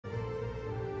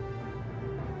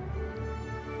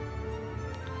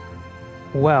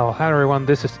Well, hi everyone,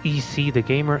 this is EC the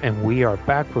Gamer, and we are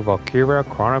back with Valkyria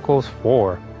Chronicles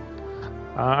 4.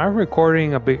 I'm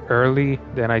recording a bit early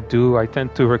than I do. I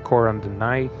tend to record on the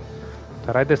night,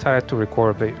 but I decided to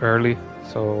record a bit early.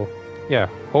 So, yeah,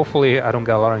 hopefully I don't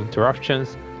get a lot of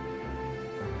interruptions.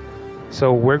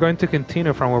 So, we're going to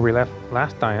continue from where we left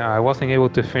last time. I wasn't able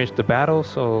to finish the battle,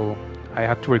 so I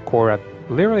had to record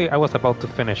literally, I was about to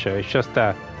finish it. It's just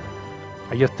that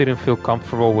I just didn't feel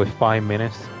comfortable with 5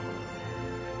 minutes.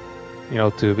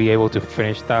 To be able to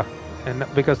finish that, and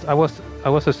because I was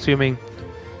assuming,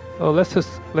 oh, let's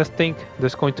think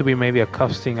there's going to be maybe a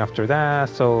cutscene after that,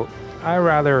 so I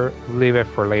rather leave it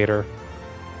for later.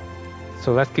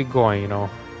 So let's keep going. Oh,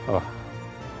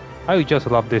 I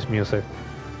just love this music.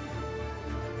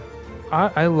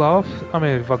 I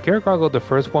mean, Valkyria Chronicles, the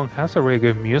first one, has a really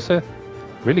good music,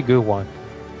 really good one,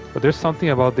 but there's something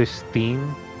about this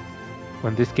theme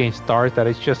when this game starts that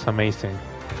is just amazing.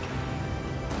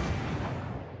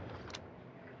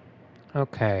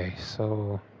 Okay,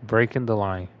 so breaking the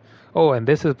line. Oh, and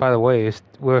this is, by the way,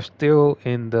 we're still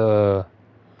in the,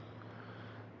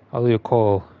 how do you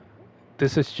call?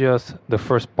 This is just the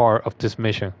first part of this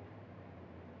mission.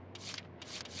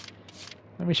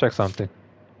 Let me check something.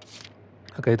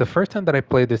 Okay, the first time that I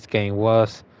played this game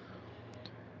was,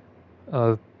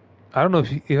 I don't know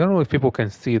if people can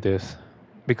see this,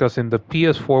 because in the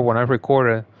PS4 when I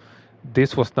recorded,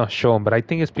 this was not shown, but I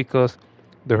think it's because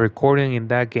the recording in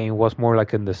that game was more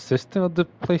like in the system of the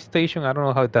PlayStation. I don't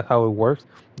know how it works.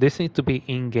 This needs to be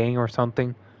in game or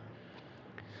something.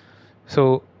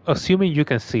 So assuming you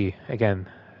can see again,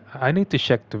 I need to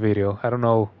check the video. I don't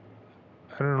know.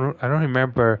 I don't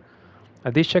remember.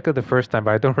 I did check it the first time,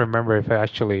 but I don't remember if I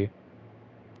actually.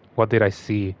 What did I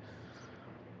see?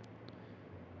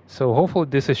 So hopefully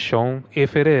this is shown.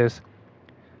 If it is,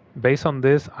 based on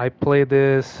this, I played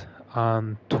this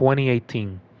on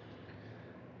 2018.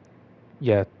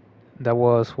 Yeah, that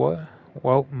was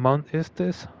what month is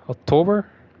this? October?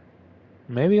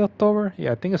 Maybe October?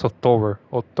 Yeah, I think it's October.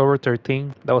 October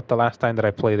 13th. That was the last time that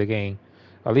I played the game.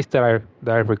 At least that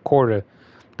I recorded,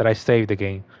 that I saved the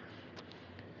game.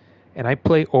 And I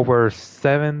played over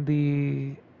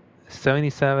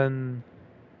 77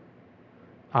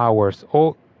 hours.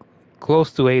 Oh,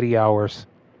 close to 80 hours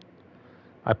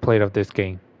I played of this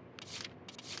game.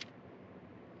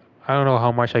 I don't know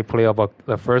how much I played about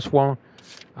the first one.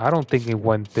 I don't think it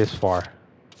went this far.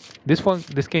 This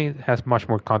game has much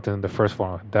more content than the first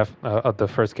one. The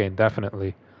first game,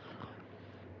 definitely.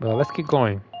 But let's keep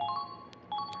going.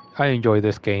 I enjoy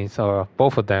this game, so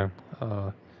both of them.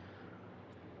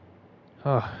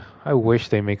 Uh, I wish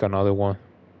they make another one.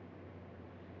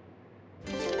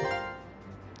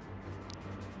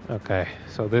 Okay,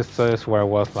 so this is where I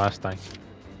was last time.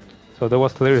 So there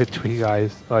was literally 3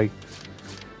 guys. Like,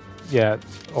 yeah,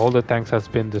 all the tanks has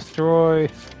been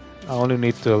destroyed. I only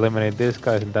need to eliminate this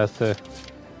guy, and that's it.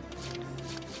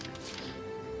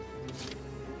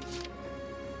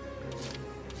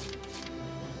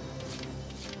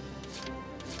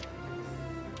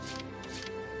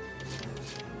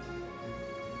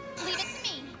 Leave it to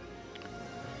me.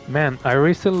 Man, I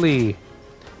recently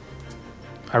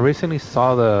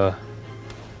saw the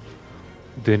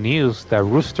news that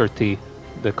Rooster Teeth,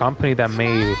 the company that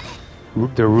made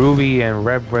the Ruby and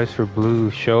Red Racer Blue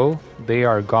show, they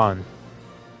are gone.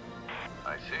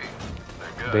 I see.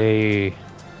 They're good.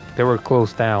 They were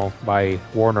closed down by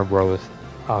Warner Bros.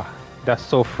 That's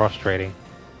so frustrating.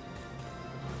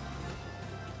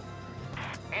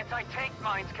 Anti-tank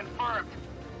mines confirmed.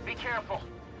 Be careful.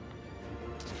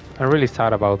 I'm really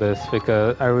sad about this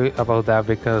because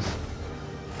because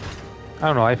I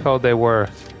don't know. I felt they were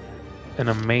an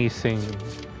amazing.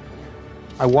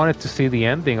 I wanted to see the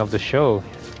ending of the show.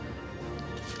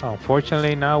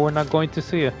 Unfortunately, now we're not going to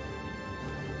see it.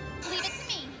 Leave it to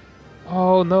me.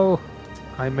 Oh no,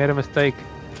 I made a mistake.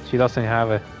 She doesn't have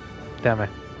it. Damn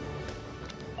it.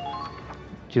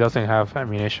 She doesn't have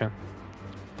ammunition.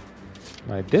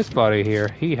 Like this buddy here,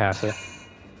 he has it.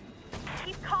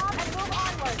 Keep calm and move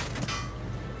onward.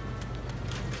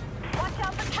 Watch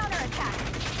out for counterattack.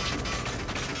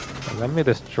 Let me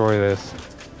destroy this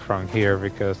from here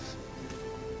because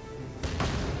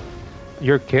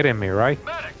you're kidding me, right?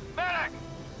 Medic! Medic!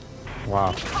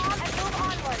 Wow. Keep calm and move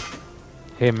onward.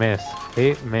 He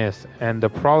missed. And the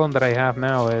problem that I have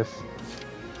now is,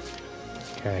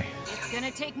 okay, It's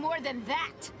gonna take more than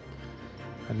that.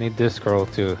 I need this girl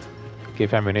to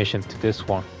give ammunition to this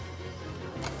one.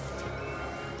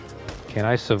 Can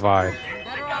I survive?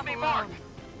 Better got off me alone. marked.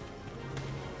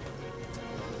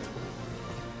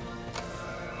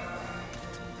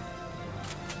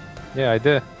 Yeah, I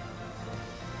did.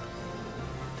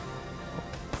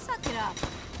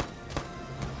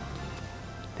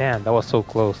 Damn, that was so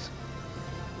close.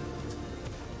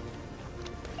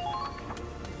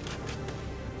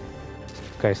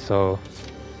 Okay, so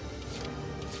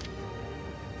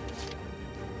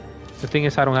the thing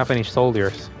is, I don't have any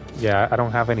soldiers. Yeah, I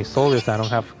don't have any soldiers. I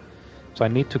don't have, so I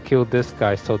need to kill this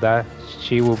guy so that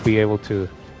she will be able to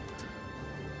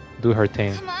do her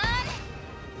thing. Come on.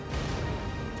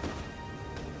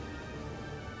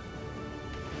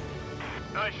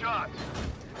 Nice shot.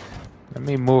 Let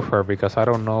me move her because I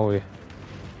don't know if...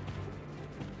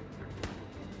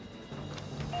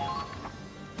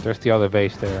 There's the other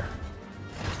base there.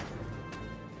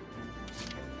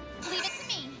 Leave it to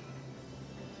me.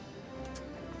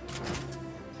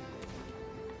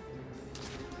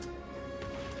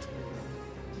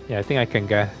 Yeah, I think I can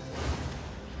get...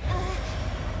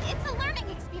 It's a learning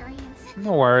experience.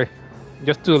 No worry.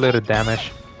 Just do a little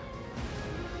damage.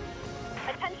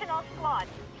 Attention all squad.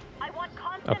 I want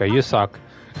constant... Okay, you suck.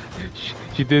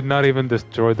 She did not even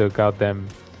destroy the goddamn...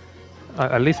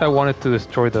 at least I wanted to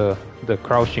destroy the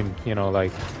crouching, you know,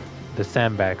 like the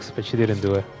sandbags, but she didn't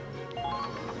do it.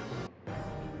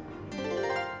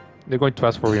 They're going to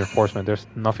ask for reinforcement. There's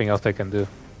nothing else they can do.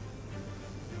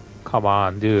 Come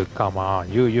on, dude. Come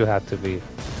on. You had to be...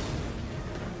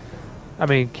 I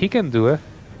mean, he can do it,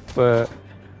 but...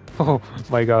 Oh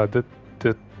my god,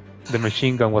 the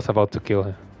machine gun was about to kill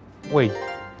him. Wait.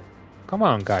 Come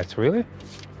on, guys. Really?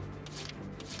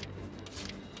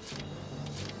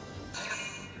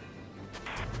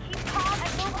 Keep calm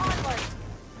and move onward.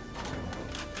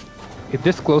 Is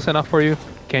this close enough for you?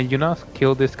 Can you not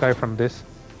kill this guy from this?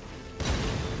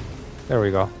 There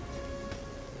we go.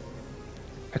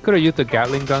 I could have used the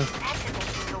Gatling gun. That should make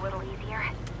things a little easier.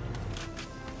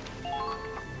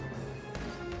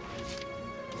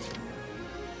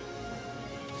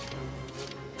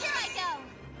 Here I go.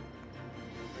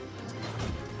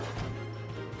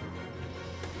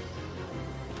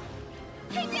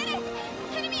 I did it!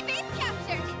 Enemy base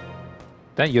captured.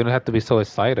 Then you don't have to be so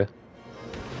excited.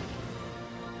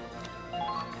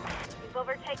 You've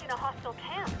overtaken a hostile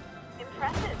camp.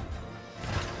 Impressive.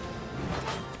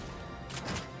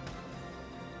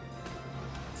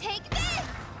 Take this!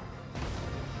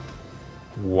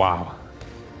 Wow.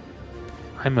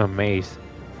 I'm amazed.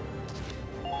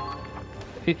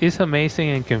 It's amazing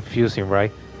and confusing,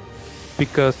 right?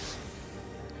 Because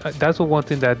that's the one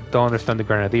thing that I don't understand the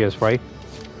Grenadiers, right?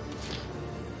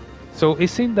 So it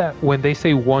seems that when they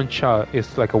say one shot,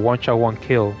 it's like a one shot, one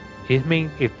kill. It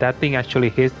means if that thing actually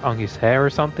hits on his head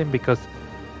or something, because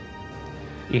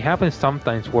it happens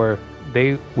sometimes where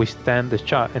they withstand the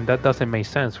shot, and that doesn't make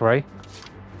sense, right?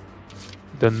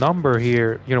 The number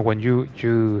here, you know, when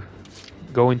you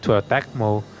go into attack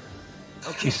mode,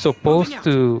 Okay, it's supposed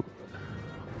to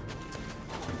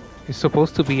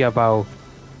be about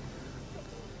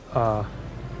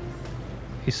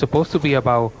it's supposed to be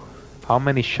about how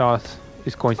many shots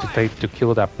it's going to take to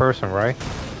kill that person, right?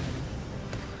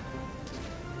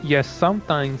 Yes,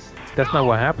 sometimes that's not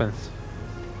what happens.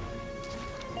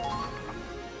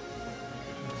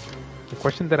 The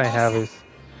question that I have is,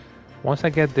 once I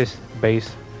get this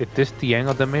base, is this the end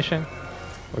of the mission,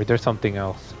 or is there something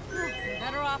else?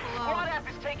 Better off alone. Squad F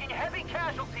is taking heavy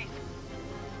casualties.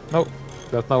 Nope,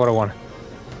 that's not what I want.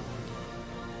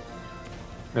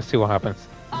 Let's see what happens.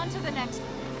 On to the next one.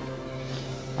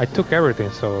 I took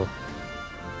everything, so...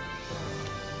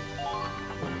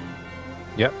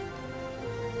 Yep.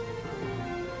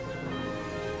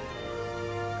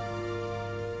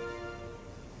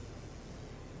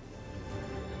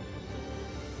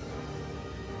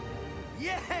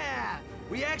 Yeah!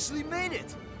 We actually made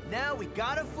it! Now we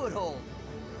got a foothold.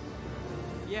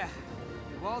 Yeah,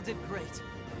 you all did great.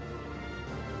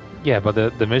 Yeah, but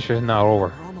the mission is not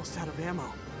over. We're almost out of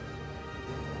ammo.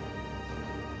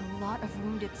 A lot of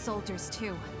wounded soldiers,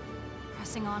 too.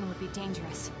 Pressing on would be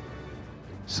dangerous.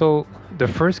 So the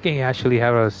first game actually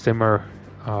had a similar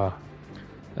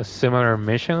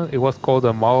mission. It was called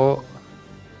the Mul.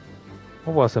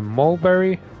 What was it?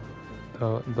 Mulberry?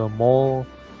 The Mul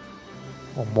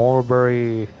or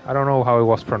Mulberry. I don't know how it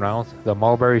was pronounced. The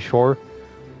Mulberry Shore.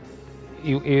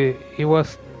 It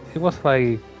was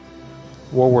like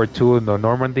World War II in the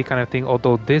Normandy kind of thing.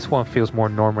 Although this one feels more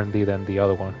Normandy than the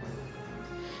other one.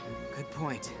 Good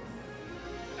point.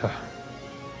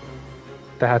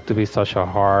 That had to be such a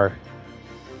hard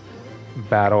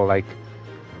battle. Like,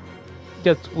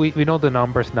 just we know the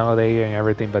numbers nowadays and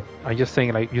everything, but I'm just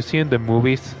saying, like, you see in the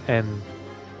movies, and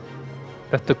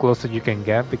that's the closest you can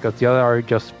get, because the other are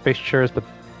just pictures. But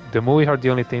the movies are the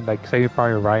only thing, like Saving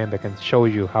Private Ryan, that can show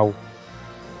you how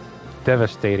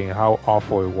devastating, how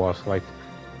awful it was. Like,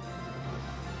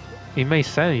 it makes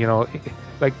sense, you know.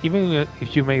 Like even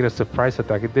if you made a surprise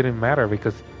attack, it didn't matter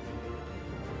because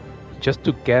just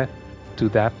to get to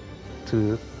that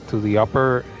to the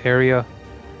upper area,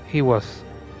 he was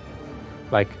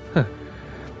like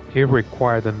he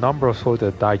required a number of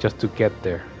soldiers to die just to get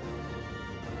there.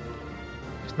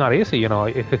 It's not easy, you know.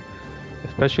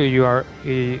 Especially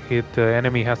if the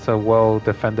enemy has a well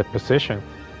defended position.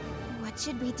 What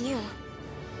should we do?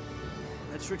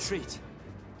 Let's retreat.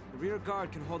 The rear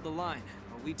guard can hold the line,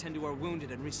 while we tend to our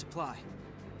wounded and resupply.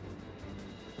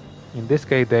 In this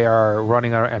case, they are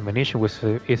running out of ammunition, which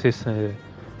this is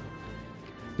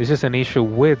an issue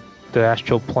with the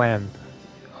actual plan.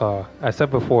 I said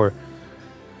before,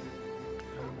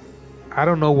 I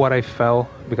don't know what I felt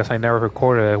because I never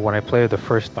recorded it when I played it the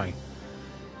first time.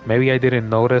 Maybe I didn't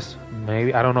notice,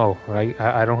 maybe, I don't know, right?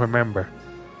 I don't remember.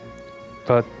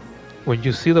 But when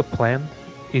you see the plan,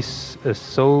 it's a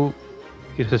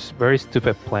very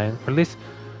stupid plan. Or at least,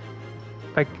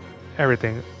 like,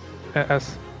 everything.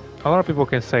 As a lot of people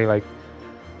can say, like,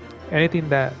 anything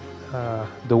that,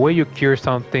 the way you cure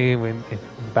something in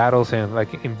battles and,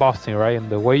 like, in boxing, right? And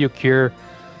the way you cure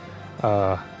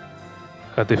a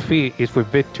defeat is with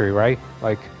victory, right?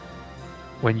 Like,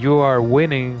 when you are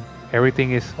winning,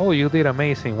 everything is, oh, you did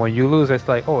amazing. When you lose, it's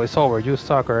like, oh, it's over, you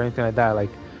suck, or anything like that. Like,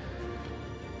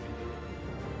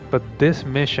 but this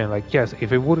mission, like, yes, if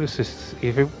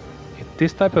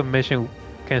this type of mission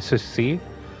can succeed,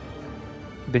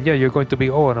 then yeah, you're going to be,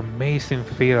 oh, an amazing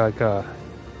feat, like a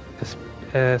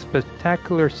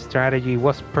spectacular strategy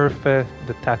was perfect,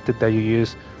 the tactic that you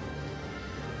use.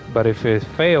 But if it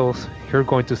fails, you're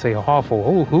going to say, awful,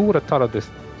 oh, who would have thought of this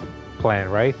plan,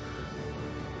 right?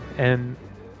 And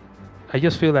I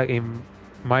just feel like, in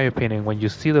my opinion, when you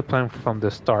see the plan from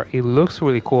the start, it looks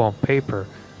really cool on paper.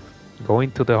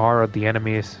 Going to the heart of the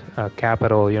enemy's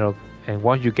capital, you know, and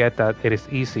once you get that, it is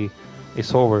easy.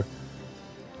 It's over.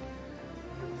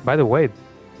 By the way,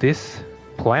 this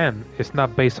plan is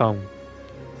not based on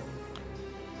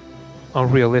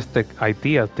unrealistic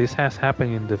ideas. This has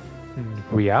happened in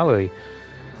reality.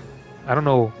 I don't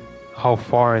know how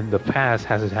far in the past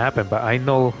has it happened, but I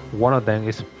know one of them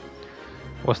is,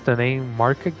 what's the name?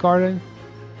 Market Garden?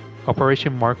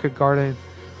 Operation Market Garden.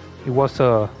 It was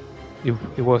a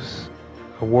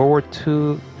World War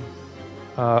II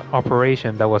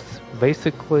operation that was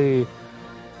basically,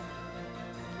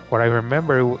 what I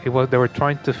remember, it was they were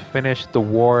trying to finish the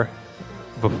war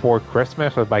before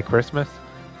Christmas or by Christmas.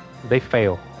 They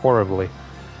failed horribly.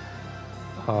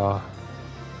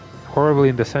 Horribly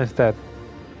in the sense that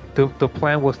the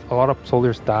plan was a lot of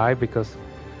soldiers died because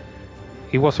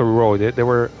it was a road.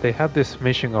 They had this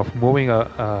mission of moving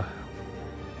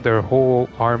their whole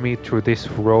army through this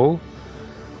road.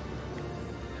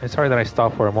 And sorry that I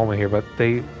stopped for a moment here, but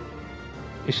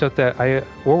it's just that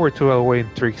World War II always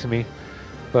intrigues me.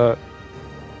 But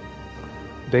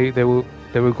they will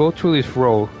go through this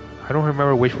road. I don't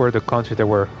remember which were the countries. They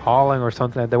were Holland or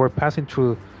something. They were passing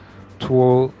through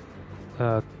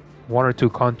one or two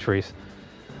countries.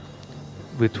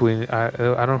 Between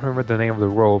I don't remember the name of the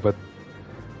road, but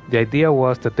the idea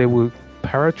was that they would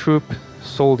paratroop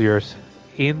soldiers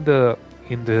in the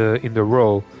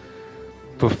row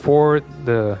before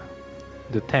the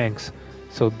tanks,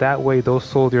 so that way those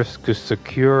soldiers could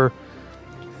secure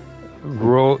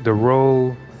the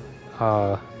row.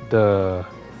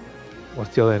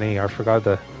 What's the other name? I forgot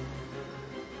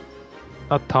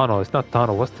not tunnel. It's not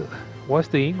tunnel. What's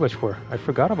the English for? I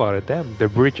forgot about it. Damn, the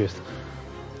bridges.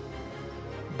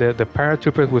 The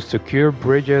paratroopers would secure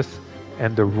bridges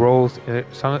and the roads,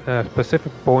 some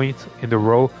specific points in the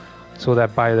road, so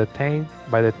that by the time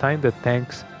the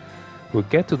tanks would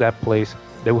get to that place,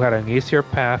 they would have an easier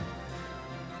path.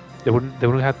 They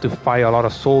wouldn't have to fight a lot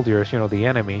of soldiers, you know, the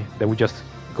enemy. They would just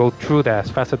go through that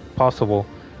as fast as possible.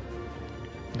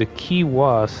 The key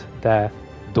was that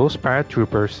those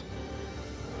paratroopers,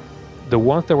 the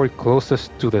ones that were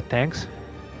closest to the tanks,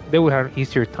 they would have an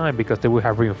easier time because they would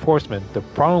have reinforcement. The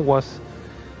problem was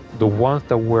the ones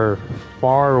that were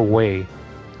far away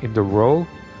in the road,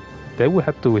 they would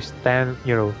have to withstand,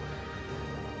 you know,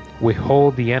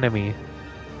 withhold the enemy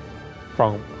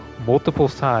from multiple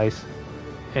sides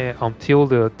until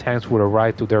the tanks would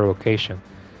arrive to their location.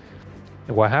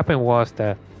 And what happened was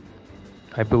that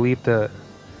I believe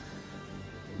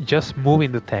just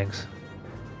moving the tanks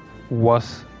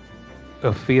was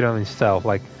a feat on itself.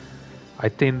 Like, I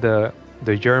think the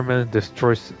Germans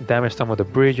damaged some of the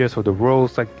bridges or the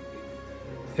roads. Like,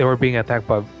 they were being attacked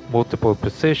by multiple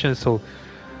positions, so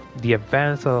the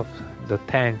advance of the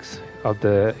tanks, of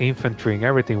the infantry and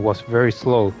everything was very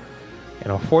slow.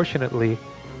 And unfortunately,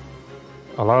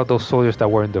 a lot of those soldiers that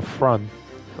were in the front,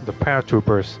 the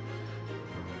paratroopers,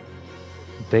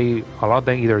 a lot of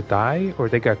them either die or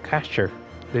they got captured.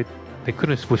 They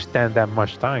couldn't withstand that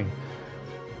much time,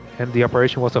 and the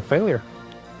operation was a failure.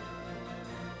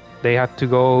 They had to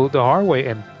go the hard way.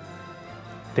 And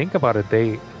think about it,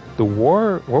 the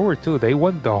World War II, they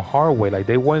went the hard way. Like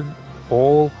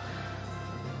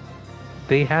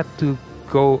they had to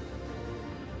go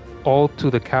all to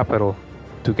the capital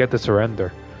to get the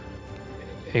surrender.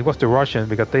 It was the Russians,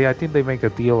 because I think they make a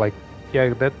deal like,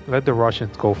 yeah, let the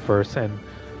Russians go first. And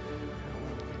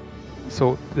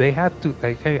so they had to,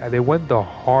 like, hey, they went the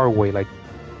hard way. Like,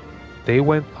 they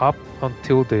went up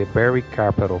until the very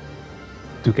capital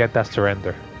to get that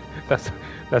surrender. That's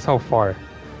how far.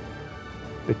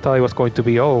 They thought it was going to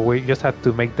be, oh, we just have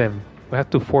to we have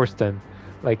to force them.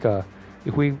 Like,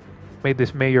 if we made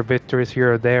these major victories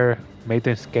here or there, made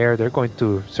them scared, they're going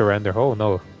to surrender. Oh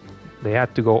no, they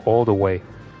had to go all the way.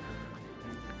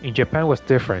 In Japan was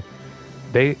different.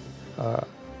 The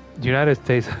United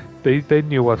States, they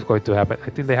knew what was going to happen. I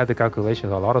think they had the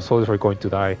calculations. A lot of soldiers were going to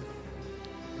die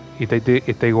if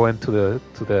they went to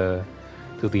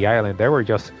the island.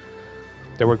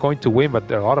 They were going to win,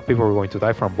 but a lot of people were going to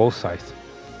die from both sides.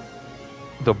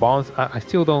 The bombs, I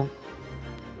still don't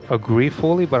agree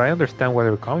fully, but I understand where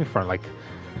they're coming from. Like,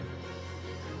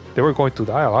 they were going to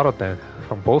die, a lot of them,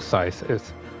 from both sides. It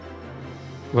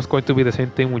was going to be the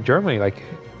same thing with Germany. Like,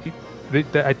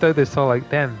 I thought they saw, like,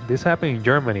 damn, this happened in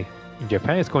Germany. In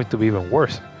Japan, it's going to be even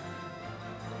worse.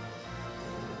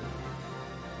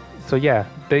 So yeah,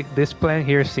 this plan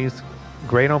here seems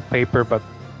great on paper, but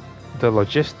the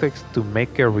logistics to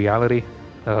make it a reality,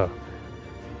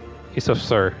 it's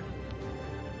absurd.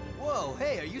 Whoa,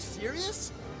 hey, are you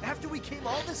serious? After we came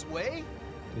all this way?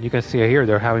 You can see here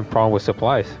they're having problems with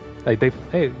supplies. Like,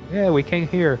 hey, yeah, we came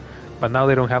here, but now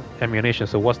they don't have ammunition.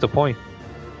 So what's the point?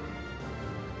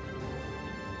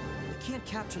 We can't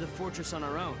capture the fortress on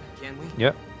our own, can we?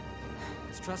 Yep.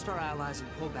 Let's trust our allies and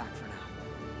pull back for now.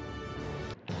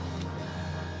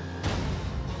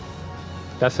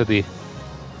 That's a D.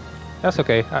 That's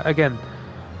okay. Again,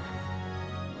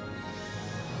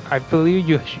 I believe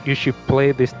you should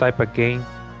play this type of game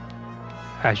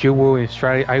as you will in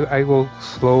strategy. I go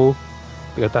slow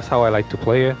because that's how I like to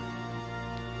play it.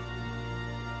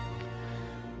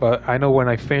 But I know when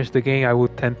I finish the game, I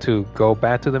would tend to go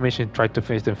back to the mission, try to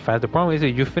finish them fast. The problem is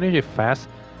that you finish it fast,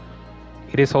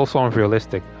 it is also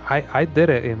unrealistic. I did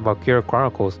it in Valkyria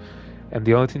Chronicles, and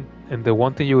the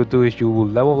one thing you would do is you will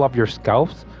level up your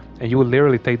scouts, and you will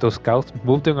literally take those scouts,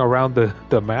 move them around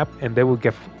the map, and they will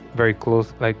get very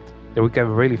close. Like, they will get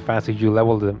really fast if you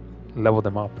level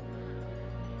them up.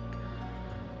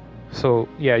 So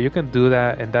yeah, you can do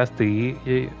that, and that's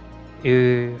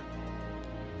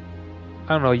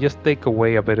I don't know, just take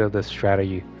away a bit of the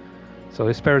strategy. So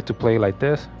it's better to play like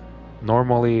this.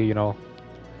 Normally, you know,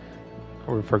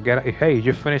 or forget, hey,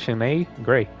 you finish an A,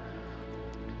 great.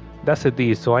 That's a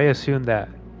D, so I assume that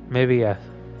maybe a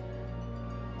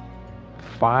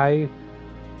 5,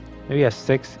 maybe a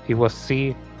 6 it was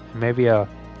C, maybe a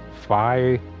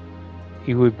 5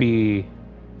 it would be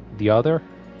the other,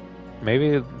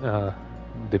 maybe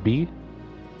the B.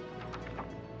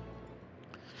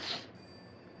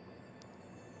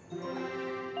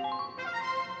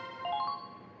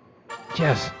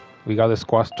 Yes, we got the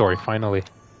squad story finally.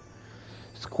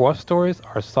 Squad stories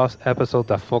are such episodes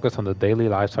that focus on the daily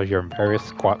lives of your various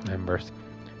squad members.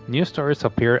 New stories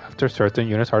appear after certain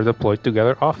units are deployed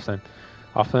together often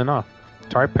enough.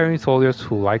 Try pairing soldiers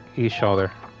who like each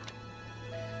other.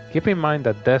 Keep in mind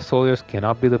that dead soldiers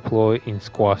cannot be deployed in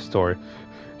squad story.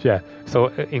 Yeah, so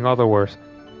in other words,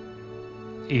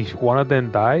 if one of them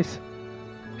dies,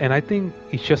 and I think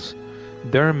it's just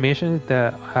there are missions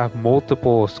that have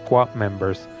multiple squad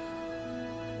members.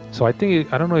 So I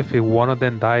don't know if one of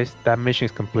them dies, that mission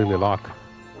is completely locked.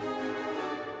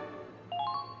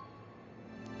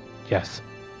 Yes.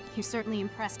 You certainly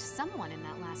impressed someone in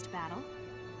that last battle.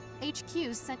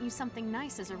 HQ sent you something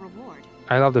nice as a reward.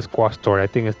 I love the squad story. I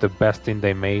think it's the best thing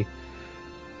they made.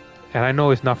 And I know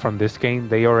it's not from this game.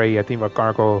 They already, I think,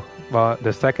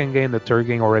 the second game, the third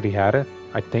game already had it,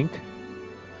 I think.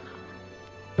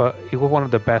 But it was one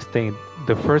of the best things.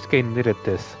 The first game needed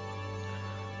this.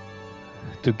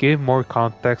 To give more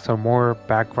context or more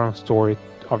background story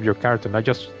of your character. Not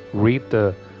just read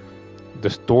the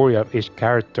story of each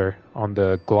character on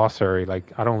the glossary.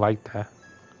 Like, I don't like that.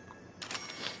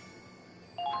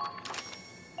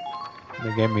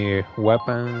 They gave me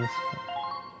weapons.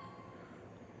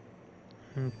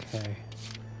 Okay.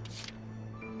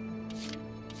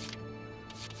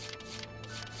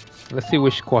 Let's see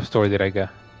which squad story did I get.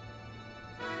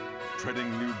 Treading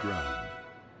new ground.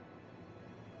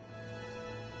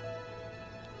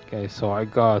 Okay, so I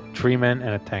got 3 men and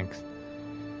a tank.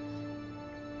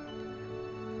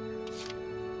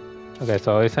 Okay,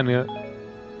 so it's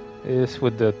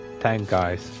with the tank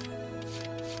guys.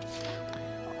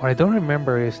 What I don't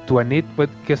remember is do I need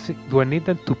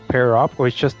them to pair up, or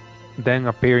it's just them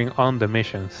appearing on the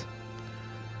missions?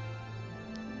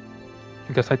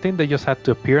 Because I think they just have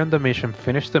to appear on the mission,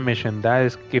 finish the mission, that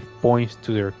is give points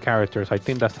to their characters. I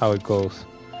think that's how it goes.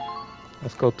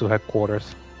 Let's go to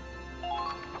headquarters.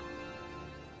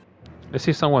 Let's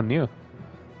see someone new.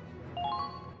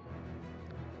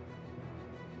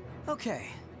 Okay,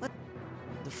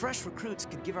 the fresh recruits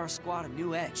could give our squad a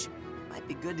new edge. Might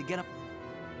be good to get them.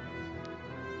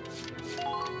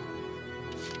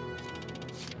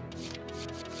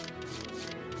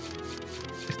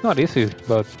 It's not easy,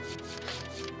 but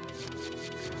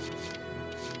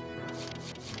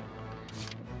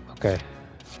okay.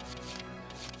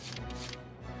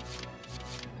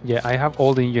 Yeah, I have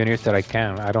all the engineers that I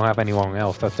can. I don't have anyone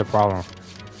else. That's the problem.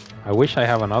 I wish I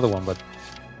have another one, but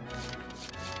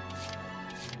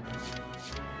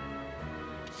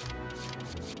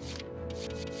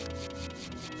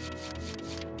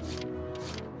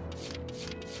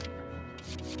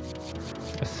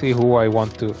let's see who I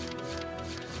want to.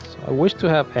 So I wish to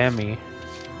have Emmy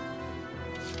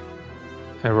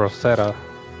and Rosetta.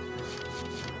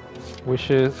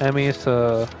 Which is Emmy is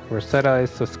Rosetta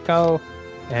is a scout.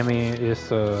 Emmy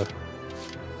is okay,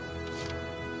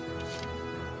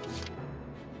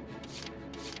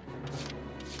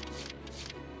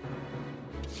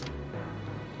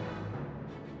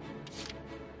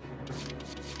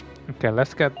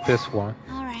 let's get this one.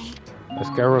 All right. Let's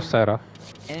get Rosetta.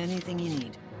 Anything you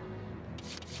need.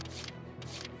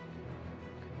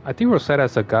 I think Rosetta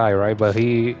is a guy, right? But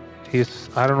he's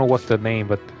I don't know what's the name,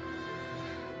 but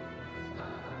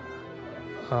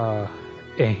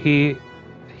and he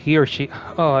or she,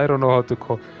 oh, I don't know how to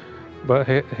call, but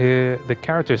the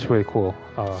character is really cool.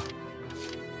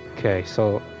 Okay,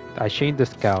 so I changed the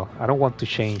scout. I don't want to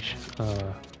change.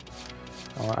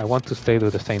 I want to stay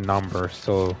with the same number.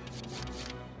 So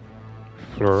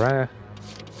Flora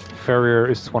Ferrier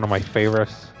is one of my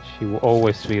favorites. She will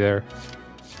always be there.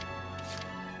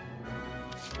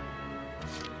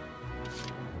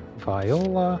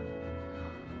 Viola,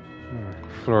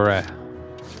 Flora.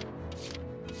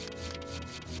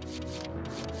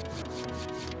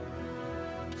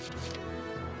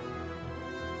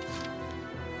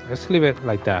 Let's leave it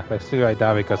like that. Let's leave it like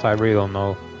that because I really don't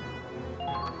know.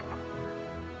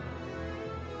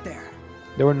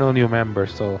 There were no new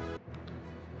members, so.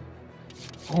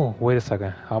 Oh, wait a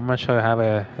second. How much do I have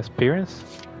experience?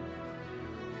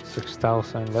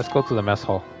 6,000. Let's go to the mess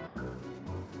hall.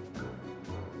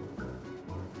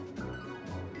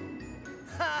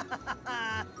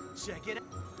 Check it out.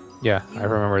 Yeah, I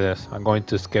remember this. I'm going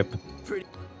to skip.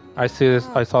 I see this.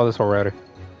 I saw this already.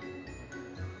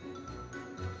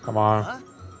 Come on. Huh?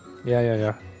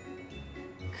 Yeah.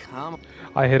 Come on.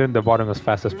 I hit in the bottom as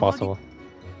fast as possible.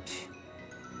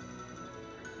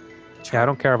 Yeah, I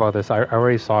don't care about this. I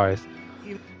already saw it.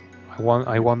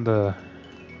 I want the.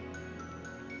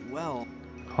 Well.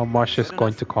 How much it's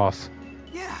going to cost?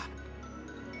 Yeah.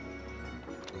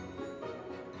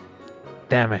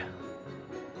 Damn it.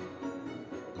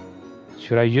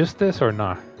 Should I use this or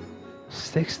not?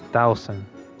 6,000.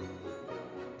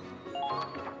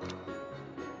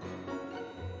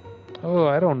 Oh,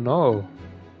 I don't know.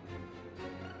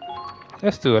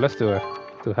 Let's do it.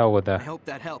 To hell with I that. hope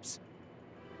that helps.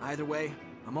 Either way,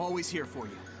 I'm always here for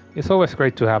you. It's always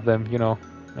great to have them, you know.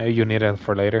 Maybe you need it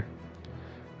for later.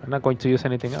 I'm not going to use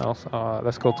anything else.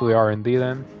 Let's go to the R&D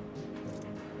then.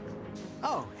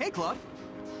 Oh, hey, Claude.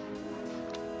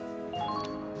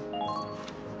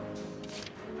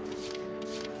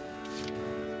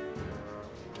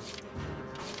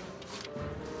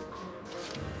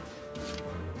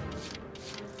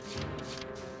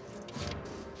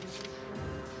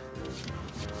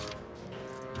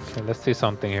 Okay, let's see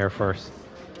something here first.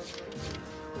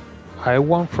 I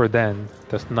want for them,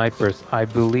 the snipers, I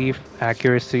believe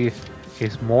accuracy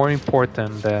is more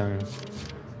important than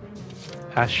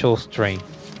actual strength.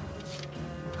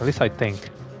 At least I think.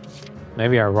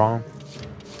 Maybe I'm wrong.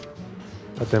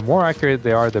 But the more accurate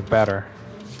they are, the better.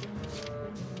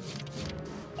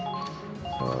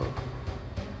 So.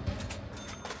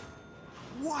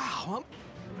 Wow.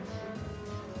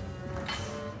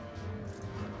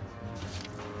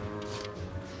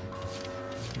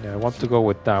 Yeah, I want to go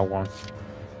with that one.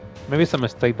 Maybe it's a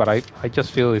mistake, but I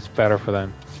just feel it's better for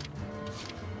them.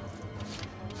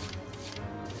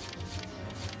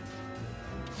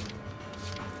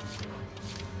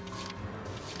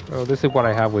 Well, this is what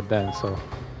I have with them, so.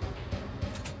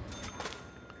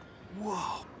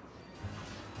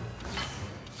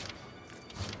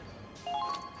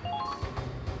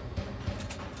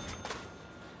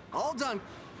 All done.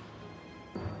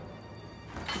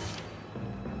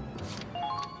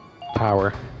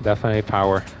 Power. Definitely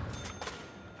power.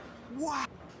 What?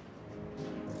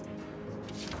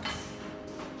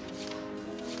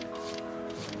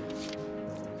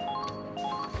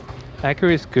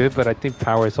 Accuracy is good, but I think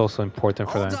power is also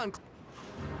important for All them. done.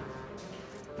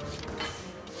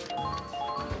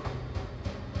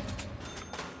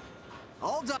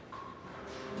 All done.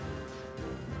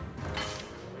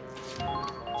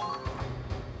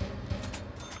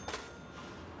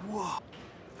 Whoa.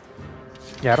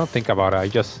 Yeah, I don't think about it. I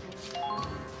just...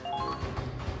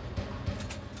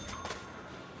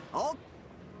 All.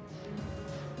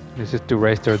 This is to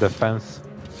raise their defense.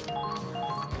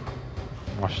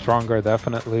 More stronger,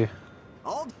 definitely.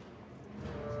 All.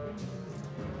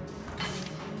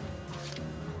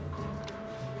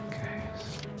 Okay,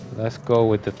 so let's go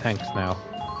with the tanks now.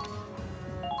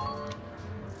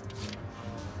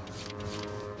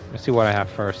 Let's see what I have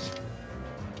first.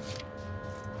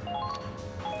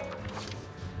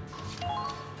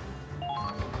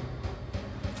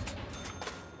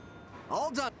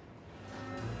 All done.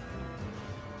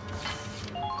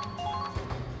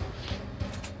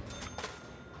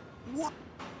 What?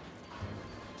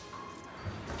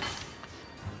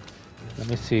 Let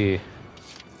me see.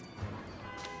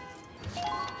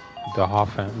 The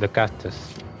Hoffen, the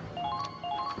cactus.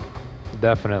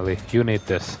 Definitely, you need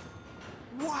this.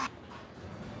 What?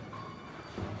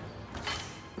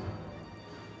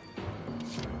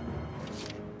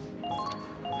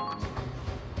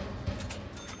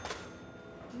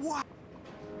 What?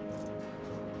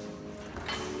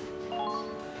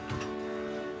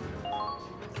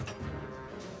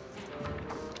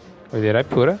 Wait, did I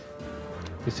put it?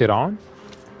 Is it on?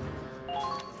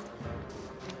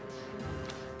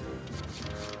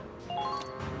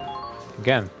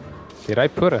 Again, did I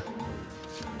put it?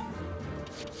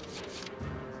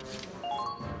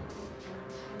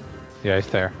 Yeah, it's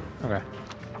there. Okay.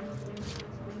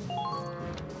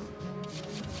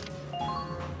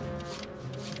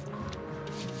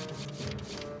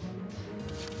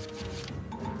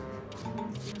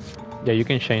 Yeah, you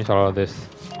can change all of this.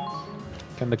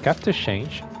 Can the cactus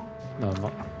change?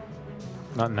 No,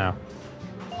 not now.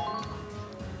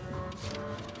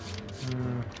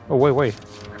 Oh, wait.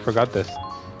 I forgot this.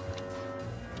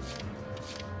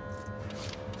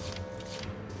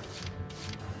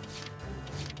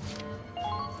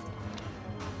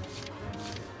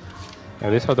 Yeah,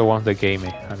 these are the ones that gave me.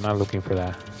 I'm not looking for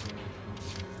that.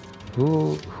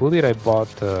 Who did I bought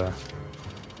the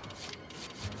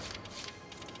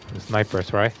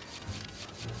snipers, right?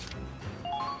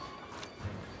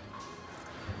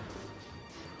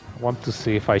 I want to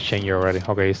see if I changed it already.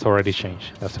 Okay, it's already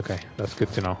changed. That's okay. That's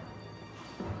good to know.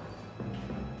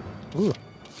 Ooh.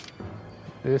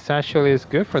 This actually is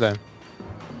good for them.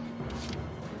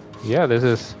 Yeah, this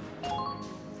is...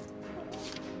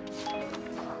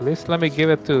 At least let me give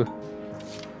it to...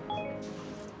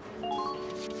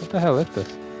 What the hell is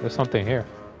this? There's something here.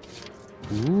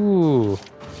 Ooh.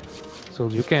 So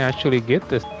you can actually get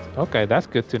this. Okay, that's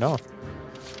good to know.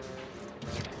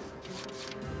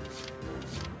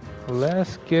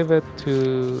 Let's give it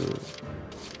to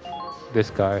this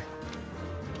guy.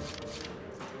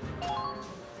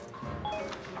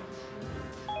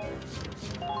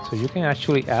 So you can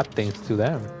actually add things to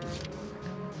them.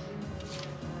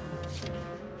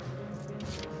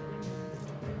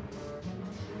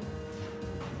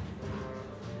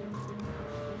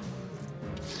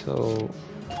 So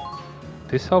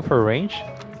this help for range.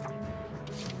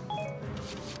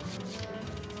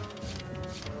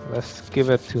 Let's give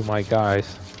it to my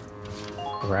guys.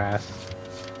 Grass.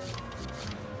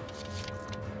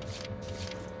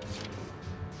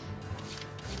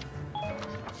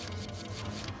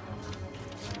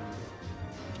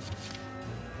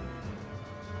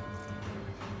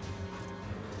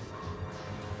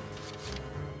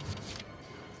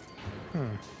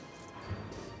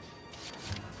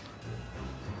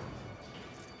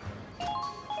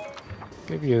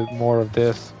 Give you more of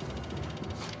this.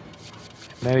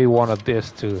 Maybe one of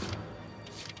this too.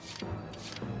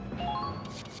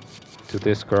 To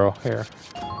this girl here.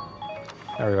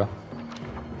 There we go.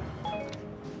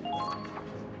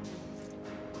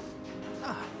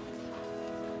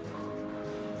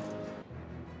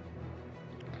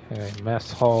 Okay,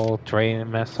 mess hall, train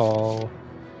mess hall.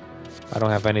 I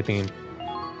don't have anything.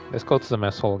 Let's go to the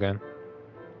mess hall again.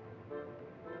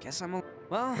 Guess I'm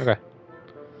well. Okay.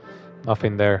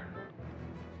 Nothing there.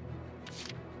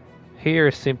 Here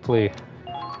is simply...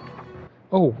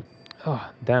 Oh,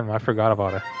 damn, I forgot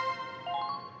about it.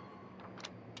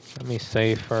 Let me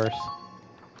save first.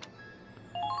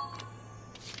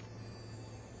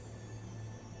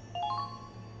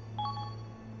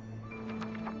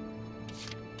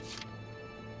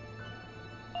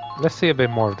 Let's see a bit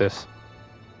more of this.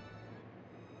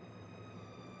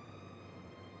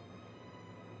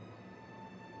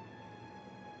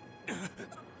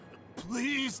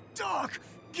 Please, Doc,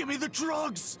 give me the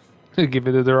drugs. Give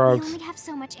me the We drugs. only have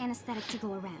so much anesthetic to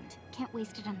go around. Can't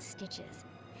waste it on stitches.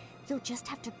 You'll just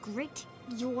have to grit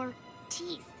your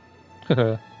teeth.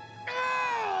 This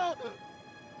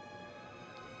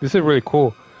is really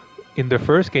cool. In the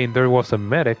first game, there was a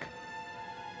medic,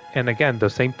 and again, the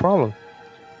same problem.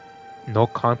 No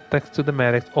context to the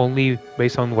medics, only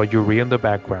based on what you read in the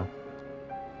background.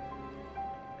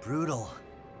 Brutal.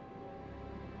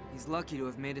 He's lucky to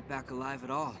have made it back alive at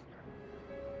all.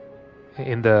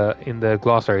 In the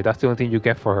glossary, that's the only thing you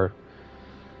get for her.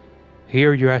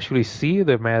 Here, you actually see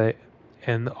the medic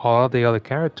and all the other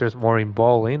characters more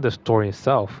involved in the story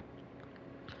itself.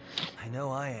 I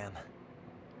know I am.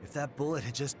 If that bullet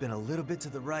had just been a little bit to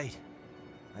the right,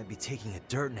 I'd be taking a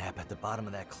dirt nap at the bottom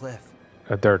of that cliff.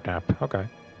 A dirt nap, okay.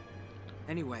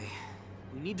 Anyway,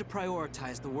 we need to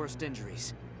prioritize the worst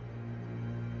injuries.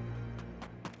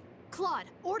 Claude,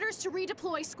 orders to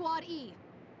redeploy Squad E.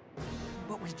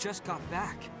 But we just got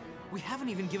back. We haven't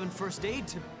even given first aid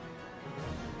to...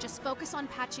 Just focus on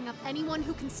patching up anyone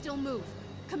who can still move.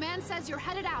 Command says you're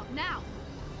headed out now.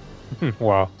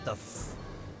 Wow.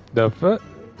 The foot?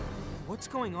 What's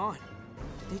going on?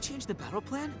 Did they change the battle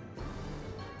plan?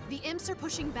 The imps are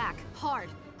pushing back, hard.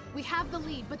 We have the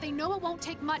lead, but they know it won't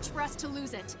take much for us to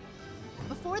lose it.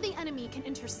 Before the enemy can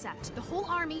intercept, the whole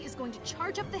army is going to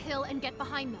charge up the hill and get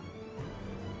behind them.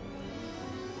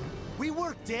 We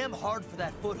worked damn hard for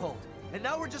that foothold, and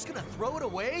now we're just gonna throw it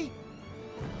away?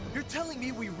 You're telling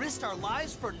me we risked our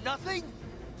lives for nothing?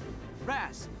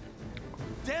 Raz!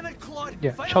 Damn it, Claude!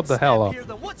 Yeah, if I shut don't the hell stand up. Here,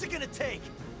 then what's it gonna take?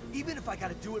 Even if I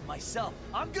gotta do it myself,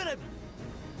 I'm gonna...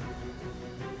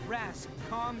 Raz,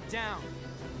 calm down.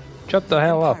 Shut the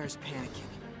hell up. Empire's panicking.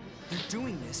 They're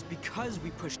doing this because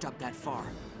we pushed up that far.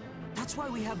 That's why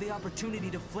we have the opportunity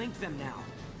to flank them now.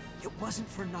 It wasn't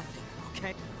for nothing,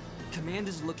 okay? Command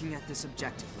is looking at this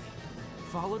objectively.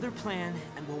 Follow their plan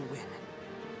and we'll win.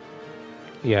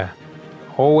 Yeah.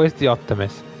 Always the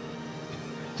optimist.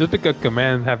 Just because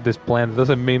command have this plan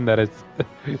doesn't mean that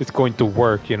it's going to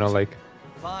work, you know, like...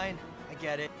 Fine, I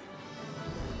get it.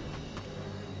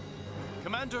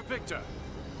 Commander Victor.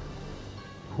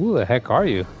 Who the heck are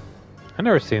you? I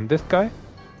never seen this guy.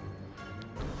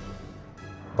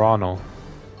 Ronald.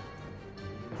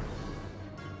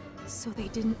 So they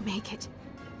didn't make it.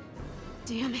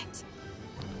 Damn it.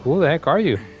 Who the heck are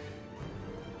you?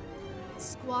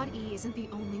 Squad E isn't the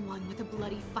only one with a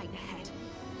bloody fight ahead.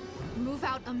 Move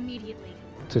out immediately.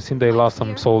 It seems they lost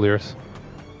some soldiers.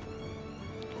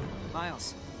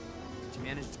 Miles, did you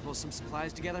manage to pull some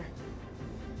supplies together?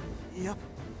 Yep.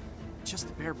 Just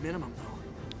the bare minimum, though.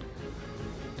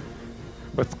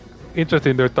 But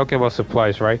interesting, they're talking about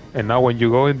supplies, right? And now when you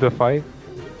go in the fight,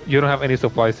 you don't have any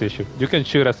supplies issue. You can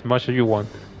shoot as much as you want.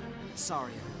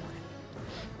 Sorry, everyone.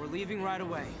 We're leaving right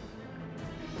away.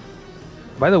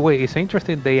 By the way, it's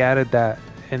interesting they added that,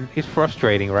 and it's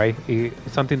frustrating, right?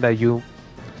 It's something that you...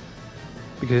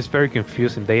 Because it's very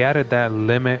confusing. They added that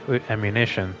limit with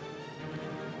ammunition.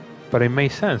 But it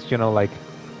makes sense, you know, like...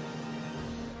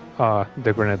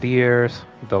 the Grenadiers,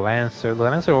 the Lancer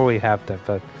already have that,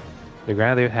 but... The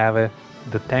Grenadiers have it.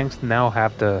 The tanks now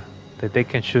have that they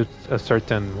can shoot a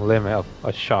certain limit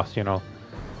of shots, you know.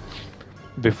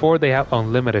 Before they have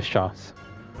unlimited shots.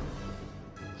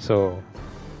 So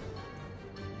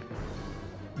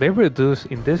they reduce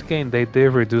in this game. They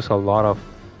did reduce a lot of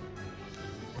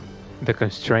the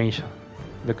constraints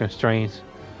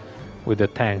with the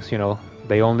tanks. You know,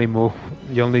 they only move.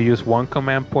 You only use one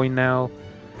command point now,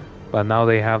 but now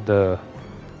they have the.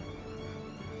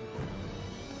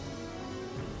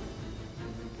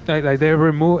 Like they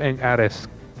remove and add a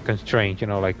constraint, you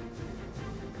know, like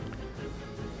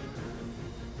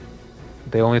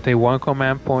they only take one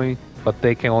command point, but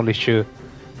they can only shoot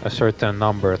a certain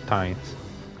number of times.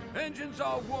 Engines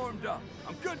all warmed up.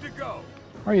 I'm good to go.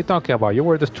 What are you talking about? You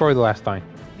were destroyed last time.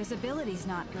 Visibility's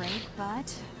not great,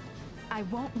 but I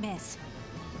won't miss.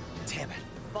 Damn it.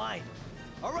 Fine.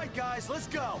 All right, guys, let's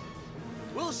go.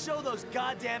 We'll show those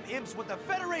goddamn imps what the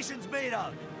Federation's made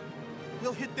of.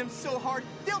 We'll hit them so hard,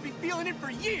 they'll be feeling it for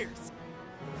years!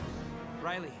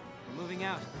 Riley, we're moving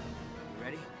out. You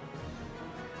ready?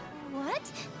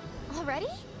 What? Already?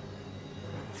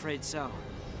 Afraid so.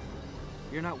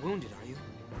 You're not wounded, are you?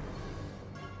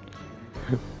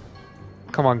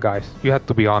 Come on, guys. You have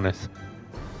to be honest.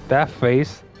 That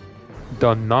face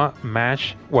does not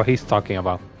match what he's talking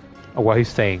about, or what he's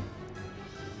saying.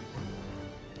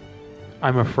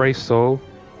 I'm afraid so.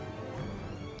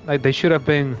 Like they should have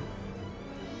been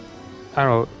I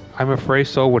don't know, I'm afraid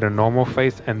so with a normal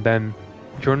face, and then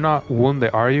you're not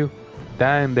wounded, are you?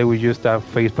 Then they would use that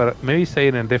face, but maybe say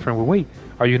it in a different way. Wait,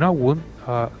 are you not wounded?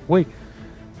 Wait,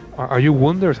 are you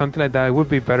wounded or something like that? It would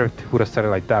be better to would have said it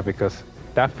like that, because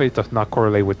that face does not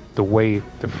correlate with the way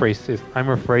the phrase is. I'm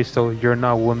afraid so. You're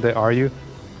not wounded, are you?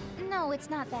 No, it's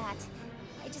not that.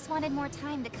 I just wanted more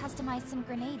time to customize some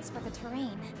grenades for the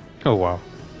terrain. Oh wow.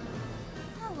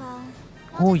 Oh well.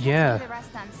 Oh, I'll just have to yeah. do the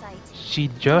rest on site. She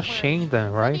Don't just worry. changed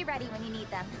them, They'll right? be ready when you need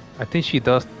them. I think she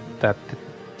does that.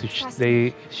 Trust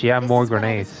me, She had This more is what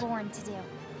I was grenades. born to do.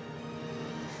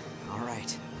 All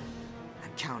right. I'm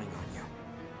counting on you.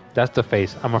 That's the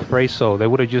face. I'm afraid so. They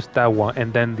would have used that one,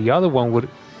 and then the other one would.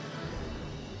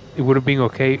 It would have been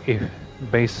okay if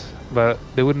but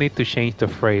they would need to change the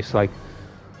phrase. Like,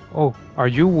 oh, are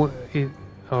you? I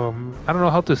don't know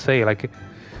how to say. Like,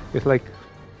 it's like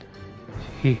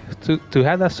to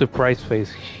have that surprise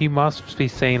face. He must be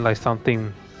saying like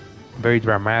something very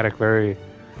dramatic, very.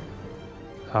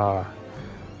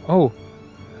 Oh,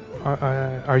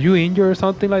 are you injured or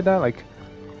something like that? Like.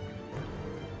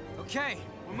 Okay,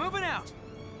 we're moving out.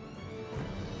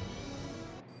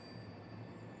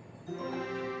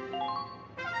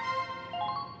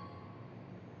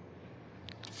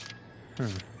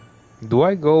 Do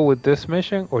I go with this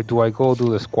mission or do I go do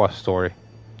the squad story?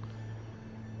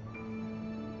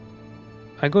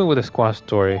 I'm going with the squad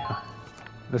story.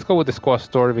 Let's go with the squad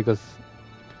story because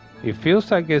it feels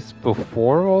like it's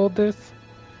before all this.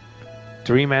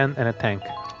 3 men and a tank.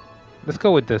 Let's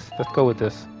go with this. Let's go with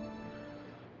this.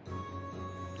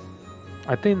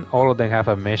 I think all of them have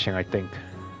a mission, I think.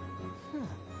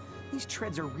 These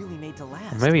treads are really made to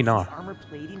last. Maybe not. The armor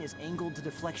plating is angled to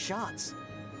deflect shots.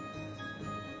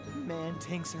 Man,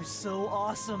 tanks are so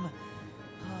awesome.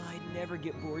 Oh, I'd never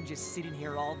get bored just sitting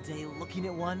here all day looking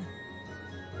at one.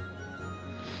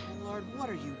 Lord, what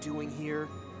are you doing here?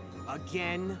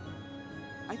 Again?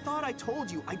 I thought I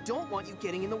told you I don't want you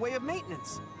getting in the way of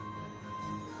maintenance.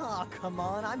 Oh, come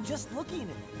on, I'm just looking.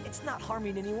 It's not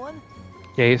harming anyone.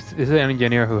 Yeah, he's an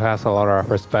engineer who has a lot of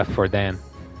respect for Dan.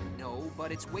 No,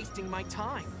 but it's wasting my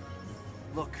time.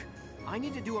 Look, I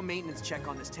need to do a maintenance check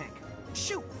on this tank.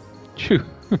 Shoot! Phew.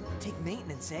 Take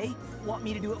maintenance, eh? Want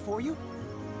me to do it for you?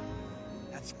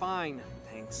 That's fine,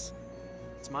 thanks.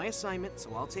 It's my assignment,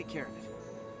 so I'll take care of it.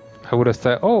 I would have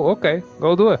said, oh, okay,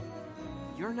 go do it.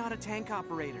 You're not a tank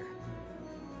operator.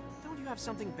 Don't you have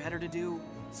something better to do?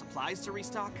 Supplies to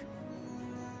restock?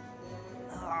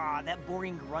 Ah, that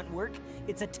boring grunt work.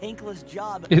 It's a tankless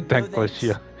job. It's No tankless, thanks.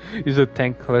 yeah. It's a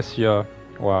tankless, yeah.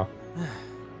 Wow.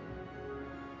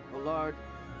 Millard,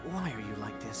 why are you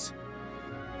like this?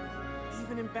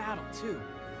 Even in battle, too.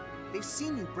 They've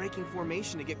seen you breaking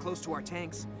formation to get close to our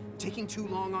tanks, taking too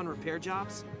long on repair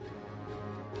jobs.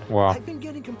 Wow. I've been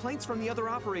getting complaints from the other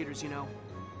operators, you know.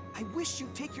 I wish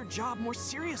you'd take your job more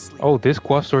seriously. Oh, these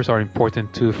quad stories are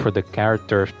important too for the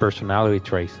character's personality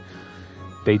traits.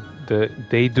 They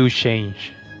do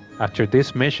change. After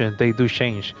this mission, they do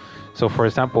change. So, for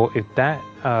example, if that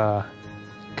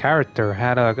character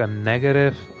had a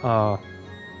negative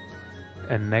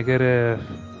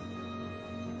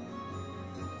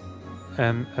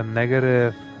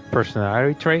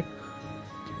personality trait,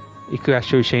 it could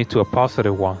actually change to a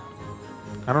positive one.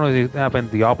 I don't know if it happened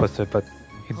the opposite, but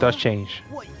it does change.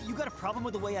 What, you got a problem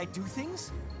with the way I do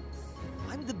things?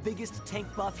 I'm the biggest tank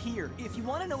buff here. If you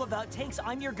want to know about tanks,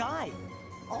 I'm your guy.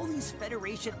 All these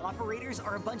Federation operators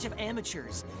are a bunch of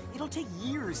amateurs. It'll take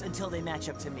years until they match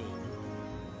up to me.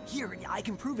 Here, I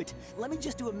can prove it. Let me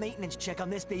just do a maintenance check on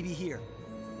this baby here.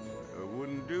 I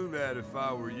wouldn't do that if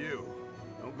I were you.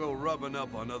 Don't go rubbing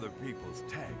up on other people's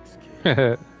tanks,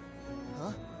 kid.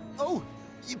 Huh? Oh,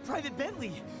 you Private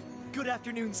Bentley. Good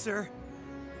afternoon, sir.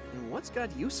 And what's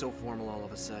got you so formal all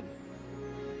of a sudden?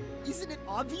 Isn't it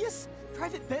obvious?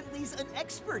 Private Bentley's an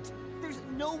expert. There's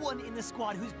no one in the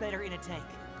squad who's better in a tank.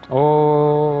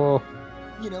 Oh,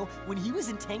 You know, when he was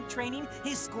in tank training,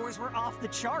 his scores were off the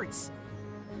charts.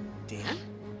 Dan?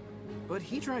 But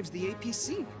he drives the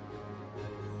APC.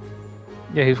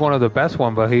 yeah, he's one of the best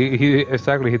one, but he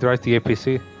drives the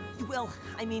APC. Well,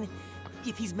 I mean,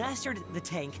 if he's mastered the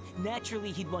tank,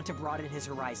 naturally he'd want to broaden his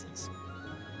horizons.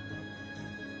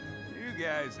 You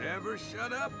guys ever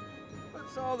shut up?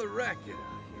 What's all the racket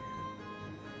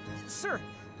out Sir,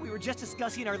 we were just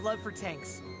discussing our love for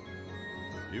tanks. here?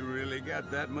 You really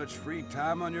got that much free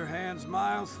time on your hands,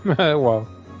 Miles? Wow.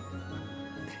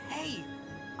 Hey,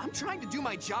 I'm trying to do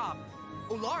my job.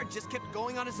 Olard just kept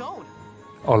going on his own.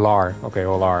 Olar. Okay,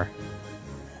 Olar.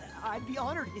 I'd be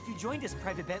honored if you joined us,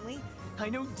 Private Bentley. I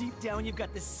know deep down you've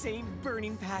got the same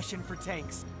burning passion for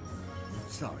tanks.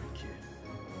 Sorry,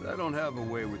 kid. But I don't have a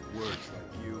way with words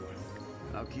like you.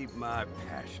 I'll keep my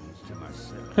passions to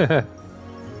myself.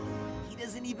 He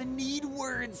doesn't even need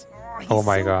words. He's Oh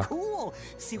my so God. cool.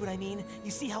 See what I mean?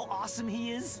 You see how awesome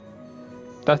he is?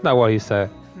 That's not what he said.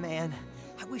 Man,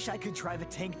 I wish I could drive a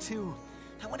tank too.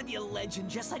 I want to be a legend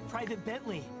just like Private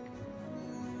Bentley.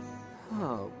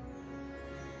 Oh.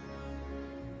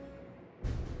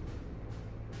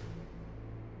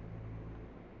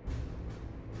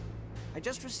 I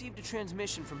just received a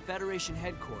transmission from Federation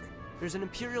headquarters. There's an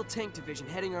Imperial tank division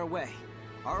heading our way.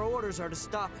 Our orders are to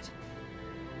stop it.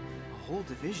 A whole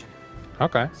division?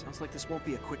 Okay. Sounds like this won't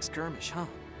be a quick skirmish, huh?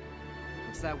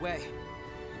 Looks that way.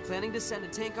 I'm planning to send a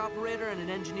tank operator and an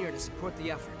engineer to support the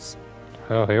efforts.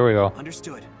 Oh, here we go.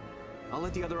 Understood. I'll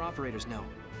let the other operators know.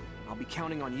 I'll be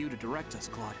counting on you to direct us,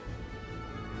 Claude.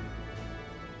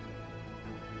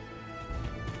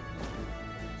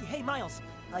 Hey, Miles.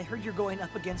 I heard you're going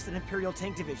up against an Imperial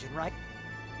tank division, right?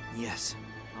 Yes.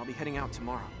 I'll be heading out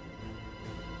tomorrow.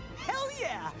 Hell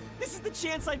yeah! This is the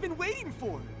chance I've been waiting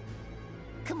for!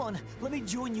 Come on, let me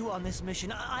join you on this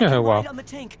mission. I can Wow. ride on the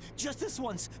tank, just this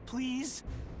once, please.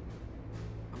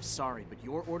 I'm sorry, but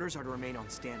your orders are to remain on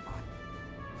standby.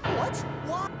 What?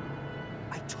 What?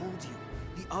 I told you.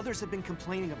 The others have been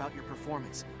complaining about your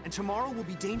performance, and tomorrow will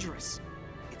be dangerous.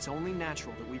 It's only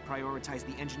natural that we prioritize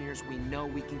the engineers we know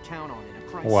we can count on in a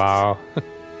crisis. Wow.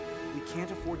 We can't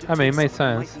afford to I mean, it take makes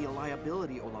someone who sense. might be a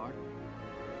liability, Olard.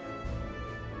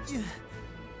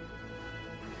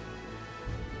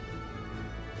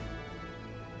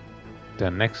 The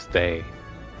next day.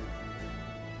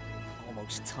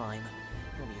 Almost time.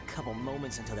 Only a couple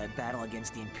moments until that battle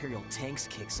against the Imperial tanks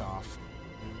kicks off.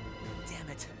 Damn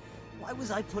it. Why was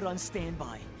I put on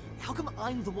standby? How come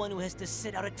I'm the one who has to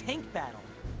sit out a tank battle?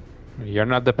 You're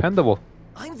not dependable.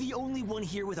 I'm the only one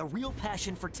here with a real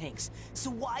passion for tanks, so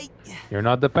why... You're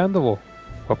not dependable.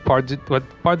 What part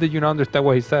did you not understand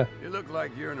what he said? You look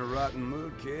like you're in a rotten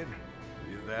mood, kid.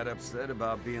 You that upset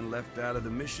about being left out of the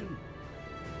mission?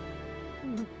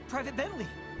 Private Bentley.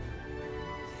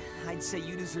 I'd say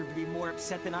you deserve to be more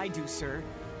upset than I do, sir.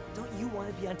 Don't you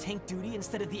want to be on tank duty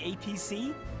instead of the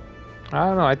APC? I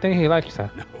don't know. I think he likes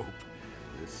that. Nope.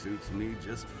 This suits me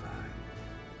just fine.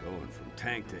 Going from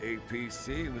tank to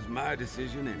APC was my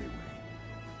decision anyway.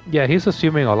 Yeah, he's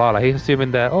assuming a lot. Like, he's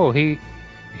assuming that, oh, he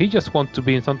just wants to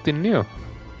be in something new. You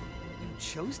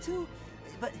chose to?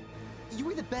 But you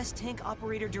were the best tank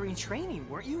operator during training,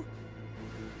 weren't you?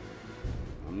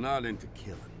 I'm not into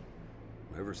killing.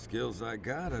 Whatever skills I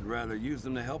got, I'd rather use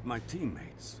them to help my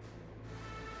teammates.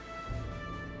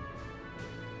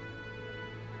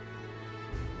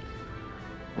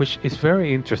 Which is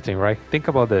very interesting, right? Think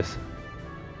about this.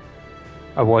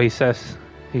 What he says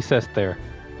there.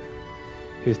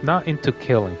 He's not into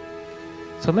killing.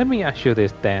 So let me ask you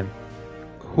this, Dan.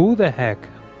 Who the heck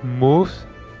moves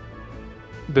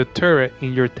the turret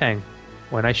in your tank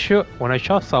when I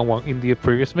shot someone in the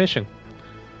previous mission?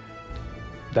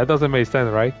 That doesn't make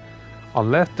sense, right?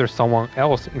 Unless there's someone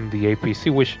else in the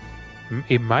APC, which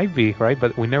it might be, right?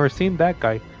 But we never seen that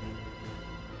guy.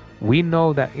 We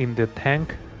know that in the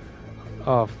tank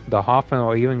of the Hoffman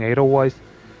or even Edelweiss,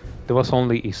 there was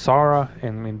only Isara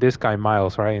and in this guy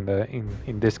Miles, right?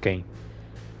 In this game,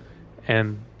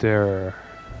 and the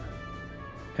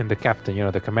captain, you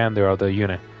know, the commander of the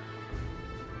unit.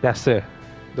 That's it.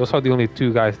 Those are the only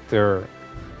two guys there,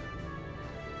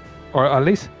 or at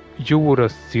least you would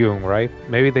assume, right?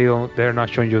 Maybe they're not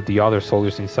showing you the other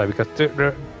soldiers inside because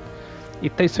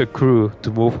it takes a crew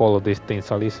to move all of these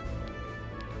things. At least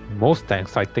most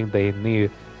tanks, I think they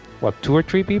need what, 2 or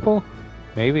 3 people.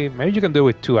 Maybe you can do it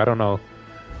with 2. I don't know.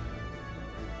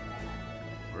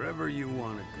 Wherever you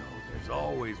want to go, there's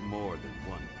always more than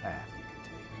one path you can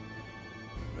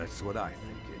take. That's what I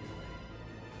think,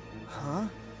 anyway. Huh?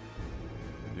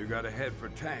 You got a head for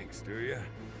tanks, do you?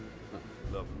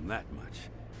 Love them that much.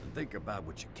 And think about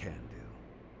what you can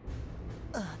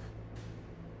do.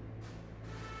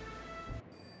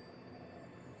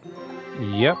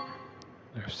 Yep.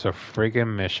 There's a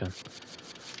friggin' mission.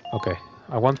 Okay.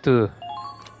 I want to...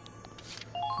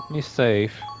 Let me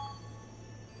save.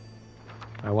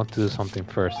 I want to do something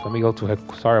first. Let me go to...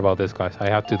 Sorry about this, guys. I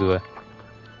have to do it.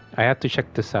 I have to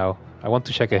check this out. I want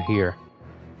to check it here.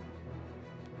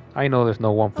 I know there's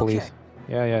no one police.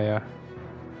 Okay. Yeah.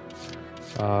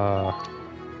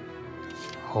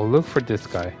 I'll look for this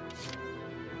guy.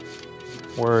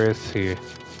 Where is he?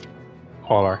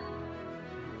 Holler.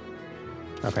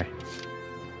 Okay.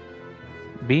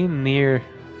 Being near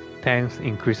tanks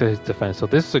increases his defense, so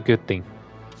this is a good thing.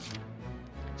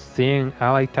 Seeing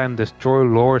ally tank destroy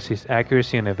lowers his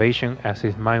accuracy and evasion as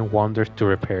his mind wanders to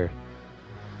repair.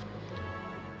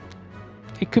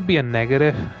 it could be a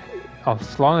negative.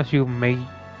 As long as you make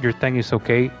your tank is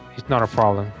okay, it's not a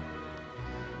problem.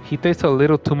 He takes a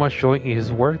little too much joy in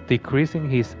his work, decreasing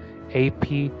his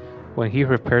AP when he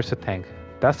repairs a tank.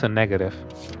 That's a negative.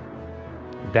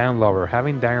 Dan Lover,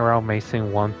 having Dan around may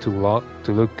seem one to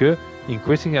look good,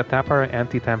 increasing attack power and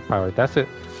anti-tank power. That's it.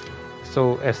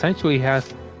 So essentially he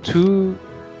has two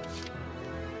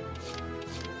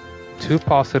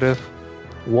positive,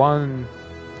 one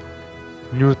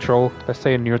neutral, let's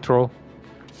say a neutral,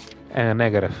 and a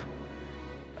negative.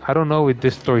 I don't know if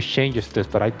this story changes this,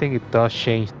 but I think it does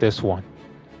change this one.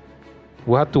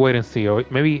 We'll have to wait and see, or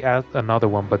maybe add another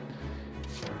one, but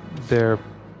their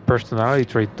personality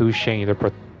traits do change.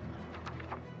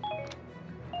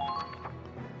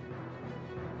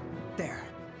 There.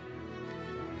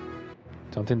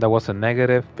 Something that was a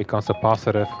negative becomes a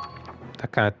positive,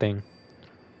 that kind of thing.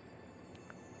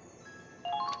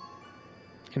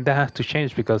 And that has to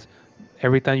change because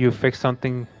every time you fix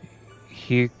something,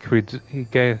 he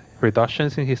get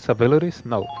reductions in his abilities?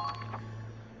 No.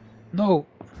 No!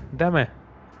 Damn it.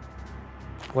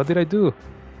 What did I do?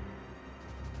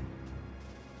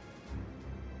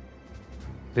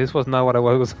 This was not what I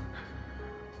was.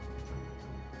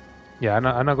 Yeah,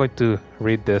 I'm not going to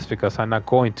read this because I'm not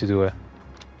going to do it.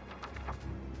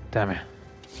 Damn it.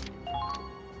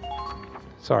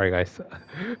 Sorry guys.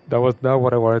 That was not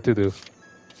what I wanted to do.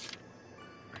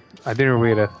 I didn't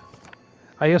read it.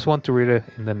 I just want to read it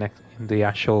in the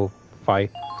actual fight.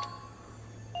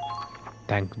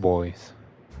 Thanks, boys.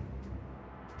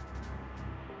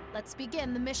 Let's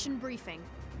begin the mission briefing.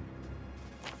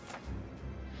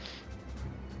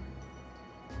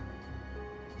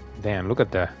 Damn, look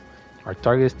at that. Our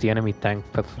target is the enemy tank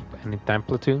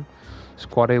platoon.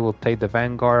 Squad A will take the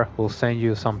vanguard. We'll send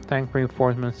you some tank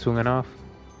reinforcements soon enough.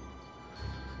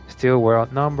 Still, we're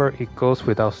outnumbered. It goes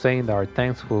without saying that our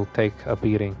tanks will take a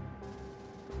beating.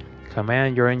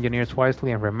 Command your engineers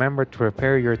wisely and remember to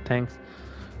repair your tanks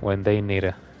when they need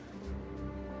it.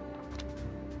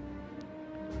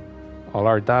 All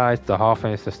our dies, the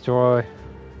Hoffen is destroyed.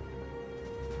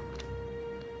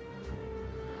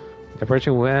 The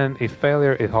operation will end if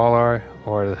failure is Holler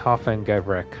or the Hoffen get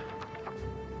wrecked.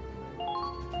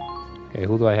 Okay,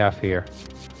 who do I have here?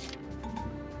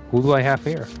 Who do I have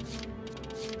here?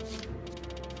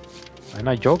 I'm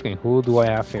not joking. Who do I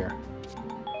have here?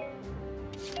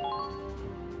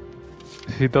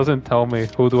 He doesn't tell me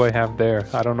who do I have there.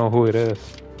 I don't know who it is.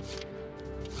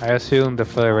 I assume the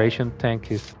Federation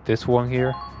tank is this one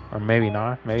here. Or maybe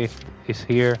not. Maybe it's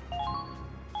here.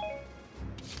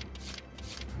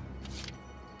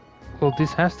 Well,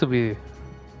 this has to be...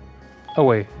 Oh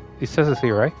wait, it says it's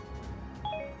here, right?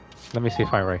 Let me see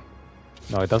if I'm right.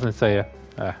 No, it doesn't say it.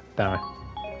 Ah, damn it.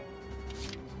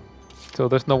 So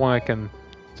there's no one I can...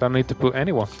 So I don't need to put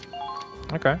anyone.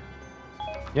 Okay.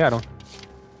 Yeah, I don't...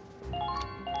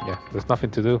 Yeah, there's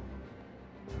nothing to do.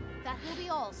 That will be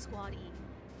all, Squad E.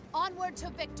 Onward to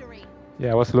victory.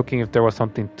 Yeah, I was looking if there was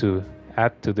something to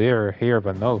add to there or here,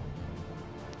 but no.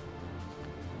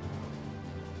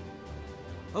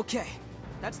 Okay,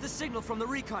 that's the signal from the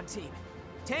recon team.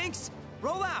 Tanks,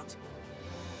 roll out!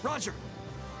 Roger!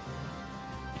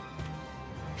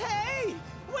 Hey!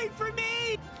 Wait for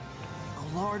me!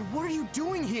 Allard, what are you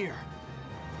doing here?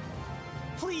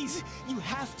 Please, you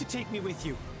have to take me with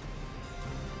you.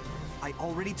 I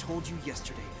already told you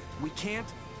yesterday. We can't...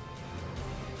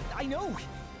 I know!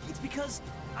 It's because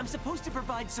I'm supposed to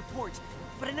provide support,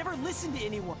 but I never listened to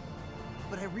anyone.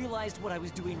 But I realized what I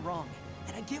was doing wrong,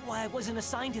 and I get why I wasn't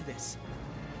assigned to this.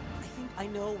 I think I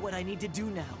know what I need to do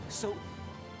now, so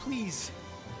please,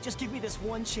 just give me this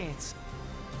one chance.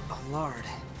 Allard.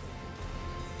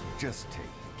 Just take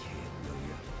the kid,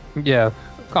 will ya? Yeah,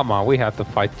 come on, we have to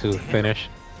fight to finish.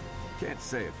 Can't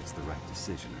say if it's the right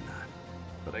decision or not,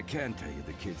 but I can tell you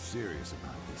the kid's serious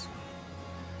about this one.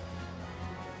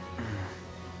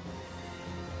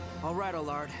 All right,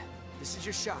 Allard. This is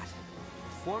your shot.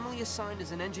 Formally assigned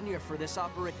as an engineer for this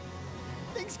operation.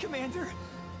 Thanks, Commander.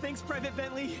 Thanks, Private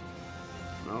Bentley.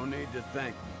 No need to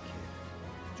thank me,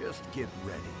 kid. Just get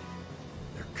ready.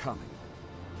 They're coming.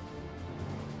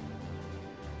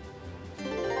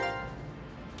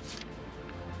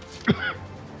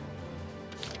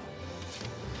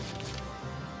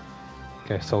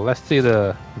 Okay, so let's see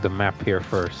the map here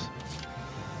first.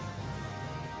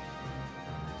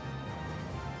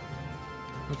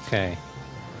 Okay.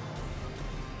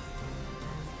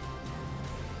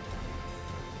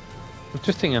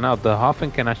 Interesting enough, the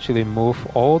Hoffen can actually move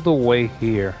all the way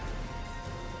here.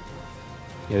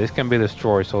 Yeah, this can be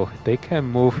destroyed, so they can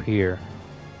move here.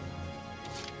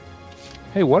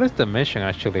 Hey, what is the mission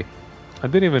actually? I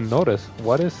didn't even notice.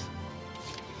 What is...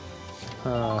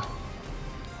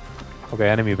 Okay,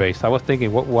 enemy base. I was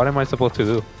thinking, what am I supposed to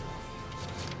do?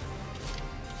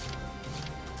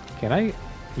 Can I?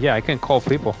 Yeah, I can call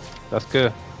people. That's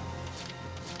good.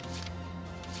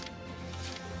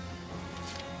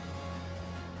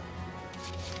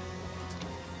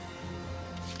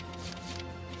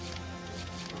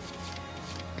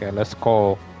 Okay, let's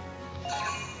call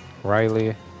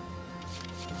Riley,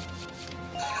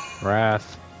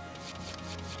 Wrath,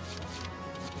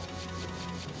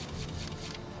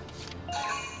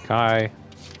 Kai.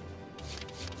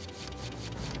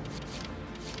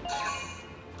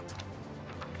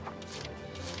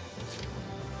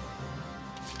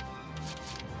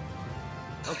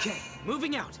 Okay,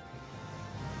 moving out.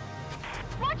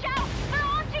 Watch out! They're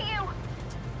onto you!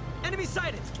 Enemy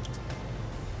sighted.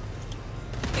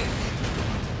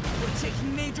 We're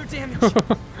taking major damage.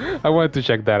 I wanted to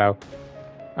check that out.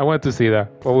 I wanted to see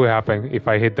that. What would happen if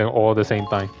I hit them all at the same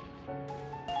time?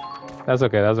 That's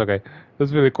okay, that's okay.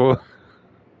 That's really cool.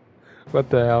 What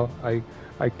the hell?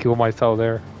 I killed myself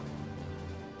there.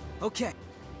 Okay.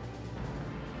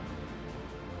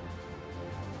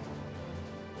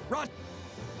 Rod.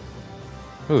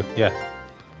 Ooh, yes.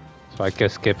 So I can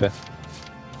skip it.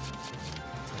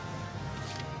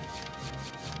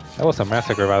 That was a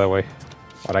massacre, by the way.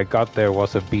 What I got there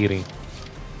was a beating.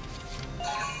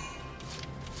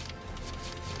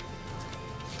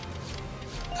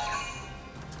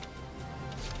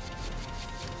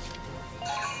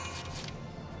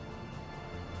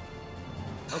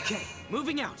 Okay,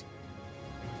 moving out.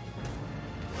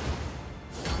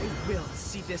 I will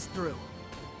see this through.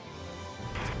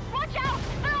 Watch out!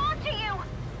 They're onto you!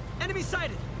 Enemy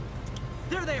sighted.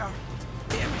 There they are.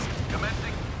 Damn it.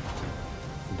 Commencing.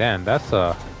 Damn, that's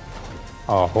a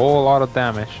whole lot of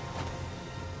damage.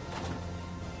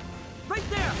 Right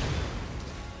there.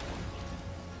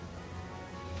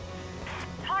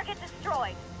 Target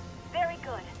destroyed. Very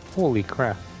good. Holy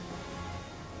crap.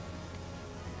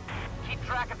 Keep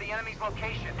track of the enemy's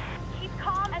location. Keep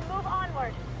calm and move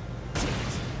onward.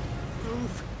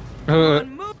 Move. Uh,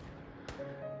 Move.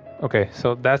 Okay,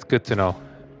 so that's good to know.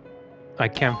 I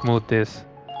can't move this.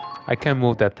 I can't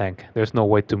move that tank. There's no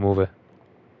way to move it.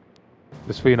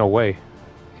 There's really no way.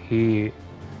 He...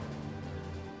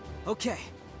 Okay,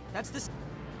 that's this.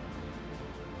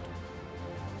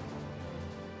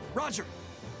 Roger.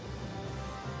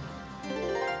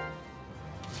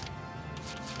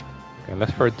 Okay,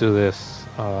 let's first do this.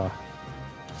 Watch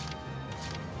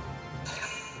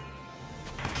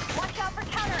out for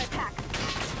counterattack.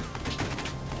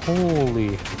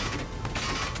 Holy...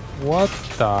 What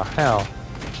the hell?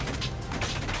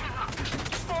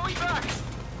 Falling back.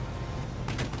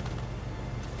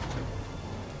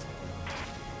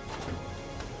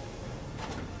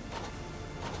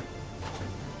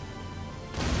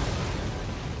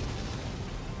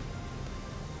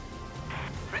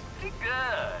 Pretty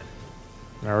good.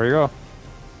 There we go.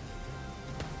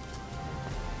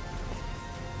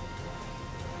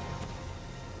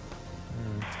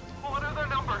 What are their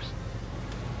numbers?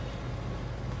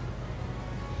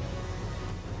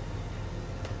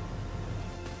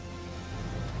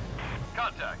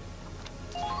 Contact.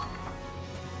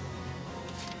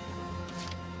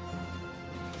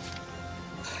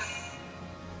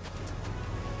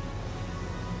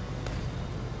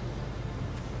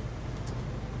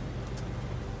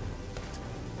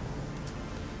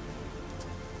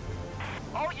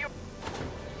 All you.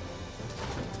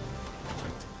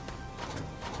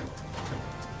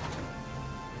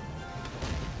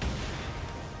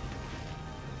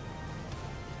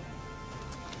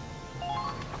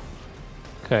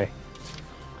 Okay.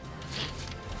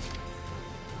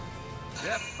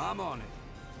 Yep, I'm on it.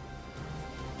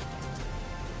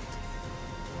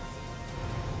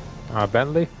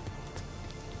 Bentley?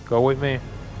 Go with me.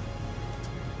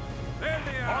 There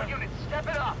they All are. units, step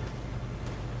it up.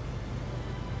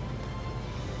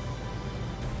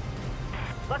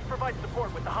 Let's provide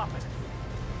support with the Hoffman.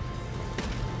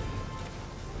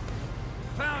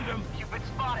 Found them. You've been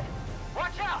spotted.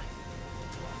 Watch out!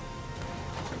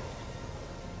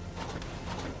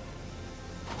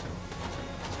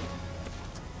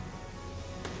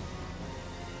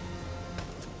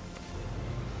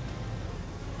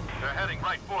 They're heading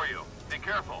right for you. Be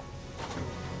careful.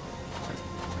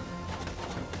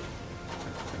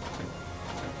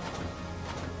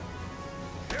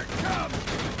 Here it comes.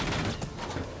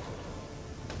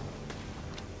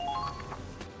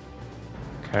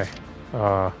 Okay.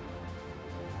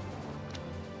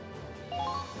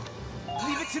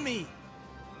 Leave it to me.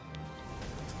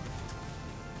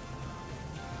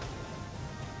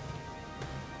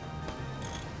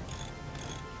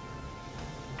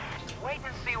 Wait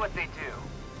what they do.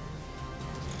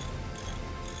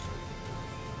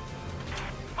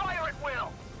 Fire at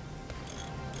will!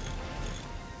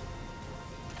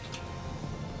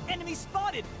 Enemy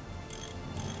spotted!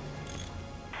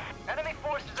 Enemy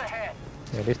forces ahead.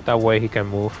 At least that way he can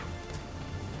move.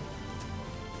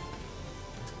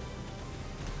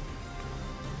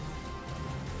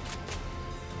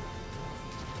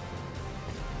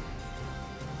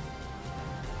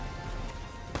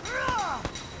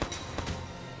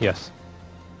 Yes.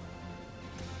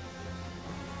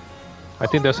 I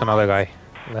think there's another guy.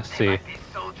 Let's see. These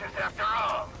soldiers after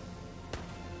all.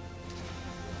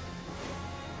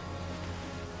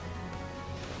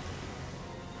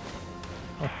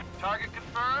 Target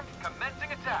confirmed.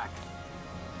 Commencing attack.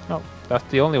 Oh, that's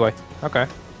the only way. Okay.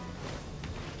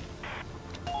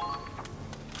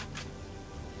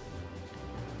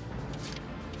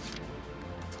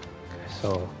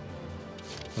 So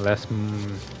let's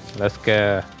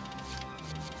get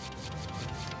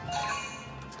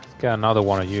another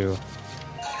one of you.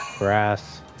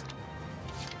 Grass.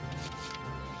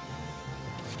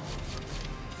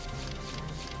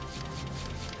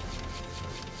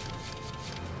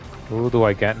 Who do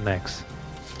I get next?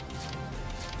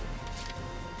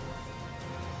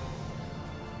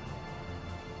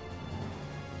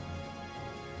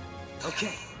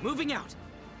 Okay, moving out.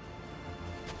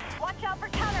 Watch out for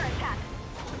counterattack.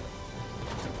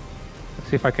 Let's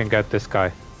see if I can get this guy.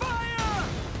 Fire!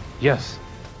 Yes.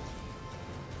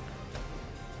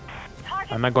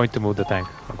 Target I'm not going to move the tank.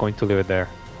 I'm going to leave it there.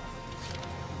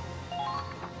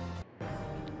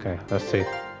 Okay, let's see.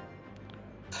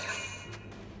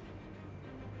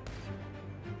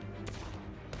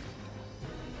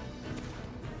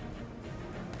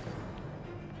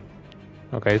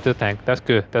 Okay, it's the tank. That's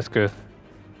good. That's good.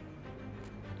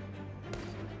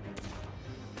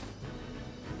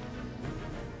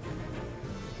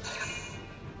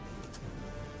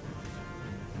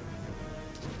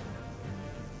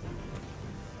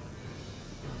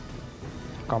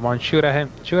 Come on, shoot at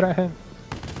him. Shoot at him.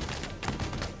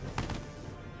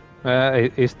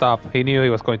 He stopped. He knew he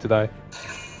was going to die.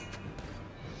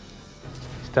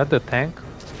 Is that the tank?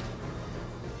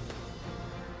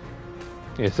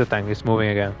 It's the tank. It's moving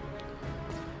again.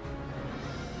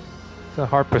 It's a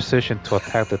hard position to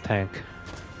attack the tank.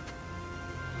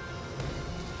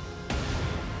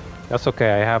 That's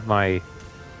okay. I have my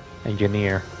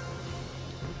engineer.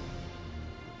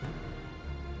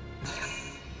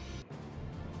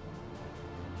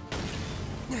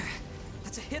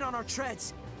 That's a hit on our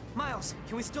treads. Miles,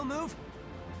 can we still move?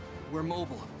 We're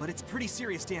mobile, but it's pretty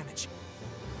serious damage.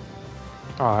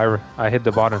 Oh, I hit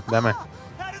the bottom. Damn it.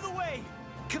 Out of the way!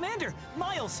 Commander,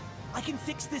 Miles, I can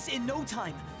fix this in no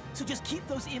time. So just keep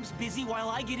those imps busy while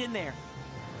I get in there.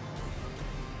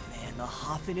 Man, the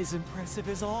Hoffen is impressive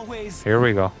as always. Here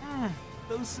we go.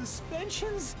 Those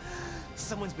suspensions?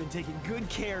 Someone's been taking good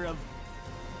care of...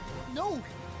 No!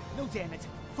 No, damn it.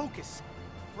 Focus.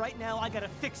 Right now, I gotta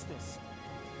fix this.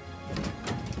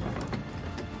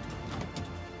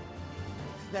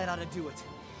 That ought to do it.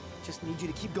 Just need you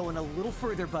to keep going a little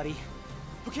further, buddy.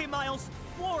 Okay, Miles,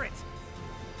 floor it!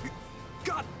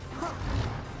 God!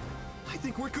 I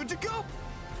think we're good to go!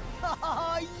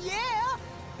 Yeah!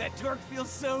 That torque feels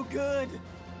so good!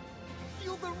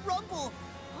 Feel the rumble!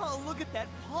 Oh, look at that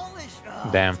polish! Oh,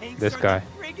 Damn, tanks this are guy.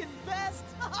 The friggin' best!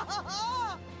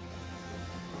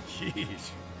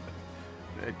 Jeez.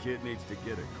 That kid needs to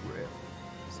get a grip.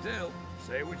 Still,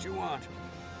 say what you want.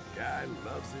 Guy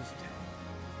loves his tank.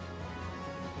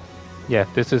 Yeah,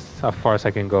 this is as far as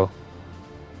I can go.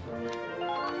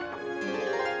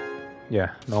 Yeah,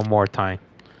 no more time.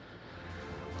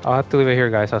 I'll have to leave it here,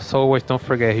 guys. As always, don't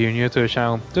forget, if you're new to the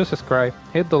channel, do subscribe,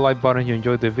 hit the like button if you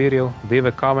enjoyed the video, leave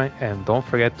a comment, and don't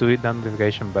forget to hit that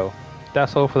notification bell.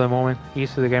 That's all for the moment.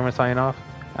 Easy the Gamer signing off.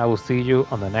 I will see you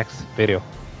on the next video.